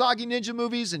Shokasagi Ninja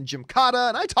movies and Gymkata,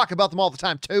 and I talk about them all the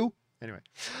time, too. Anyway,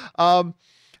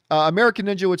 American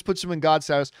Ninja, which puts him in God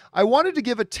status. I wanted to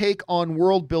give a take on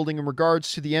world building in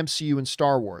regards to the MCU and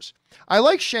Star Wars. I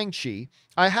like Shang-Chi.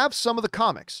 I have some of the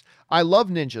comics. I love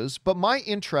ninjas, but my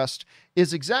interest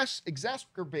is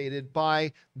exacerbated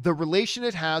by the relation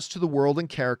it has to the world and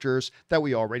characters that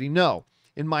we already know.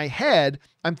 In my head,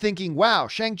 I'm thinking, wow,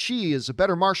 Shang-Chi is a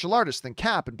better martial artist than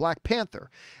Cap and Black Panther.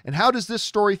 And how does this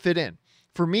story fit in?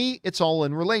 For me, it's all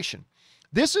in relation.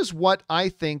 This is what I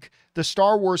think the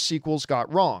Star Wars sequels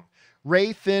got wrong.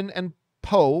 Rey, Finn, and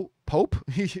Pope,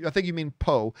 I think you mean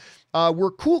Poe,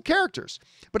 were cool characters.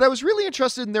 But I was really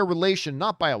interested in their relation,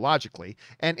 not biologically,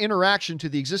 and interaction to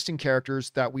the existing characters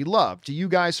that we love. Do you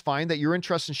guys find that your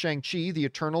interest in Shang-Chi, the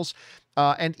Eternals,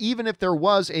 and even if there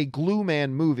was a Glue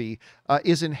Man movie,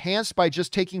 is enhanced by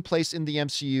just taking place in the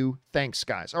MCU? Thanks,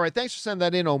 guys. All right, thanks for sending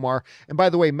that in, Omar. And by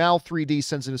the way, Mal3D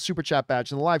sends in a super chat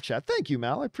badge in the live chat. Thank you,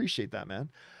 Mal. I appreciate that, man.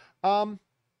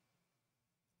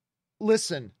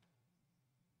 Listen,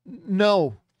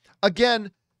 no. Again,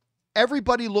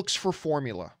 everybody looks for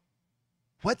formula.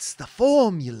 What's the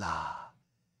formula?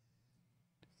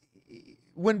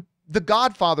 When The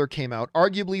Godfather came out,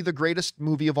 arguably the greatest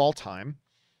movie of all time,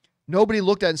 nobody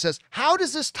looked at it and says, how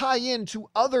does this tie in to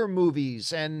other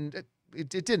movies? And it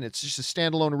didn't. It's just a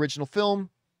standalone original film,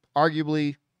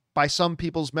 arguably, by some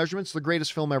people's measurements, the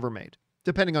greatest film ever made,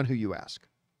 depending on who you ask.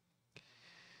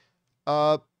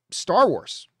 Star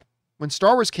Wars. When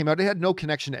Star Wars came out, it had no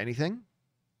connection to anything,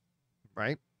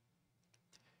 right?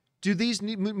 Do these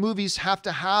movies have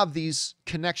to have these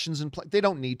connections in place? They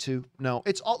don't need to. No,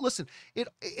 it's all, listen,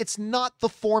 it's not the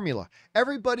formula.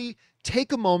 Everybody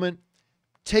take a moment,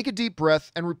 take a deep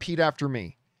breath, and repeat after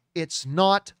me. It's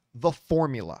not the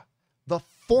formula. The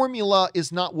formula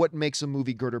is not what makes a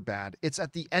movie good or bad. It's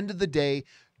at the end of the day,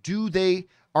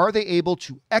 are they able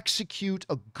to execute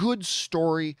a good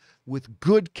story with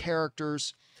good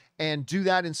characters and do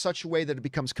that in such a way that it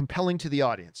becomes compelling to the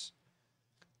audience?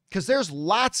 Because there's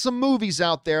lots of movies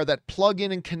out there that plug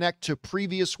in and connect to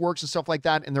previous works and stuff like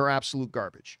that, and they're absolute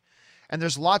garbage. And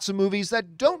there's lots of movies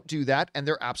that don't do that, and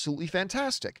they're absolutely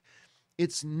fantastic.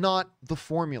 It's not the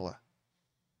formula.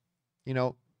 You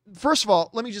know, first of all,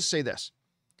 let me just say this.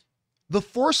 The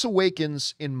Force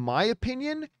Awakens, in my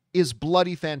opinion, is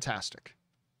bloody fantastic.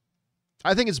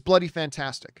 I think it's bloody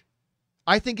fantastic.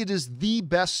 I think it is the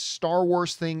best Star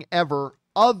Wars thing ever,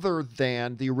 other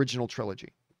than the original trilogy.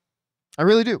 I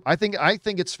really do. I think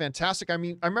it's fantastic. I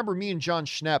mean, I remember me and John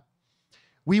Schnepp,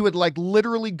 we would like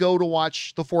literally go to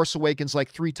watch The Force Awakens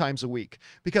like 3 times a week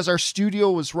because our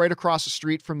studio was right across the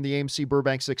street from the AMC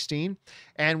Burbank 16.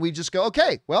 And we just go,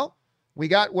 okay, well, we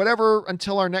got whatever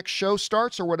until our next show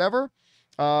starts or whatever.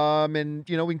 And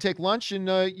you know, we can take lunch and,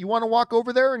 you want to walk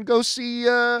over there and go see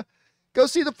The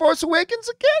Force Awakens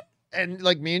again? And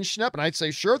like me and Schnepp, and I'd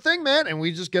say, sure thing, man. And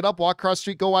we just get up, walk across the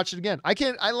street, go watch it again.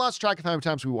 I lost track of how many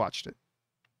times we watched it.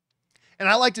 And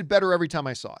I liked it better every time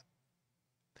I saw it.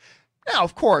 Now,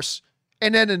 of course,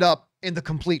 it ended up in the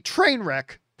complete train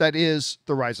wreck that is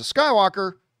The Rise of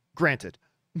Skywalker, granted.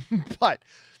 But,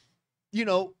 you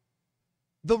know,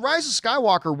 The Rise of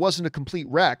Skywalker wasn't a complete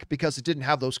wreck because it didn't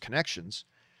have those connections.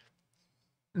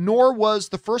 Nor was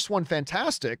the first one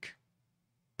fantastic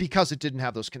because it didn't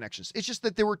have those connections. It's just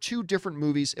that there were 2 different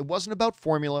movies. It wasn't about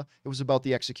formula. It was about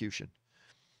the execution.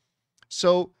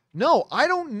 So, no, I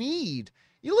don't need...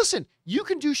 You listen, you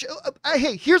can do...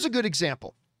 hey, here's a good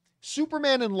example.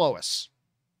 Superman and Lois.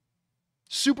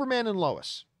 Superman and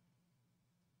Lois.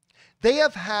 They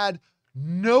have had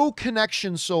no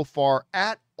connection so far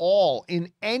at all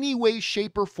in any way,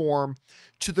 shape, or form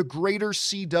to the greater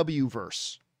CW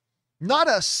verse. Not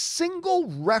a single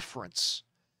reference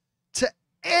to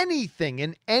anything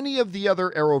in any of the other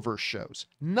Arrowverse shows.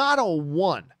 Not a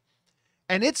one.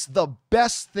 And it's the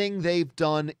best thing they've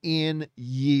done in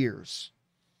years.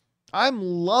 I'm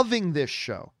loving this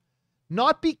show.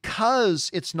 Not because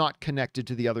it's not connected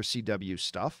to the other CW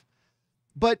stuff,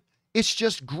 but it's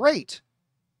just great.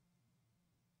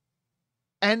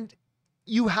 And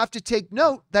you have to take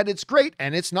note that it's great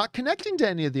and it's not connecting to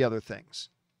any of the other things.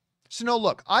 So no,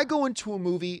 look, I go into a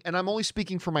movie, and I'm only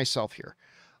speaking for myself here.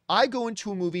 I go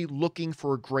into a movie looking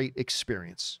for a great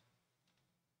experience.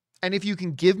 And if you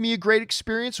can give me a great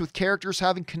experience with characters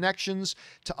having connections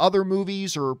to other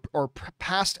movies or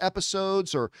past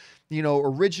episodes or, you know,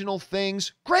 original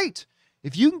things, great.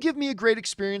 If you can give me a great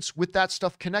experience with that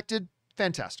stuff connected,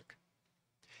 fantastic.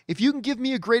 If you can give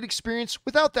me a great experience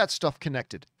without that stuff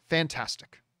connected,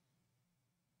 fantastic.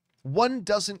 One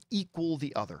doesn't equal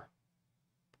the other.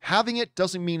 Having it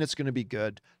doesn't mean it's going to be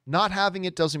good. Not having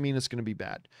it doesn't mean it's going to be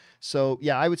bad. So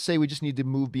yeah, I would say we just need to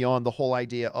move beyond the whole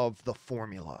idea of the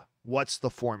formula. What's the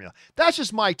formula? That's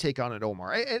just my take on it,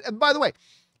 Omar. And by the way,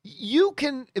 you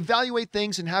can evaluate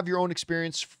things and have your own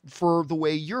experience for the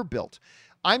way you're built.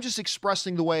 I'm just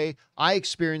expressing the way I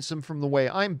experience them from the way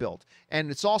I'm built. And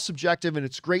it's all subjective, and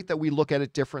it's great that we look at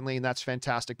it differently, and that's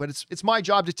fantastic. But it's my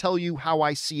job to tell you how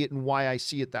I see it and why I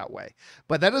see it that way.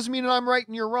 But that doesn't mean that I'm right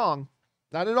and you're wrong.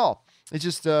 Not at all. It's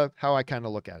just how I kind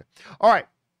of look at it. All right,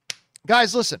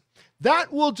 guys, listen.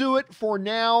 That will do it for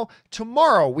now.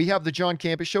 Tomorrow, we have the John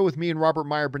Campus Show with me and Robert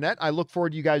Meyer Burnett. I look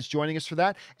forward to you guys joining us for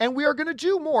that. And we are going to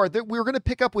do more. We're going to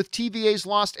pick up with TVA's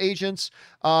Lost Agents.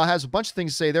 Has a bunch of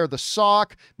things to say there. The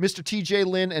Sock, Mr. TJ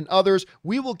Lynn, and others.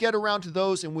 We will get around to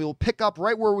those, and we will pick up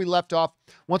right where we left off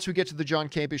once we get to the John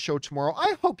Campus Show tomorrow.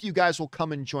 I hope you guys will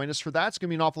come and join us for that. It's going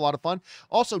to be an awful lot of fun.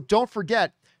 Also, don't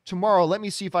forget, tomorrow, let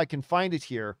me see if I can find it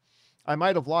here. I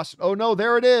might have lost it. Oh, no,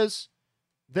 there it is.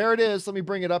 There it is. Let me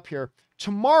bring it up here.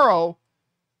 Tomorrow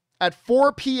at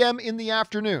 4 p.m. in the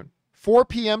afternoon, 4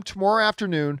 p.m. tomorrow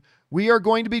afternoon, we are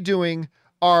going to be doing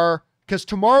because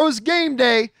tomorrow is game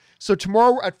day. So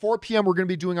tomorrow at 4 p.m., we're going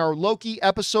to be doing our Loki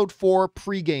episode 4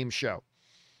 pregame show.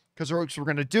 Because we're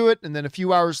going to do it, and then a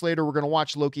few hours later, we're going to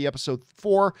watch Loki episode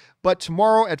 4. But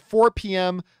tomorrow at 4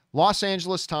 p.m., Los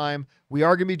Angeles time, we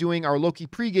are going to be doing our Loki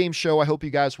pregame show. I hope you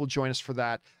guys will join us for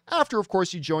that. After, of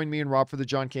course, you join me and Rob for the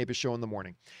John Campus Show in the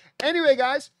morning. Anyway,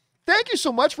 guys, thank you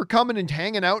so much for coming and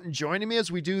hanging out and joining me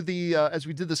as we do the as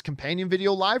we did this companion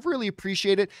video live. Really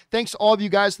appreciate it. Thanks to all of you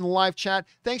guys in the live chat.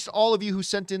 Thanks to all of you who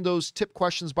sent in those tip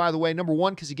questions, by the way. Number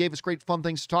one, because you gave us great fun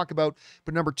things to talk about.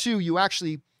 But number two, you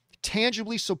actually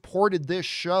tangibly supported this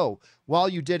show while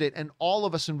you did it. And all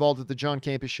of us involved at the John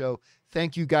Campea Show,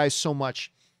 thank you guys so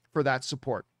much for that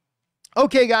support.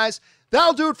 Okay, guys,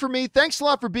 that'll do it for me. Thanks a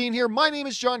lot for being here. My name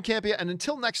is John Campea, and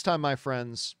until next time, my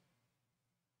friends,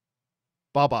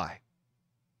 bye-bye.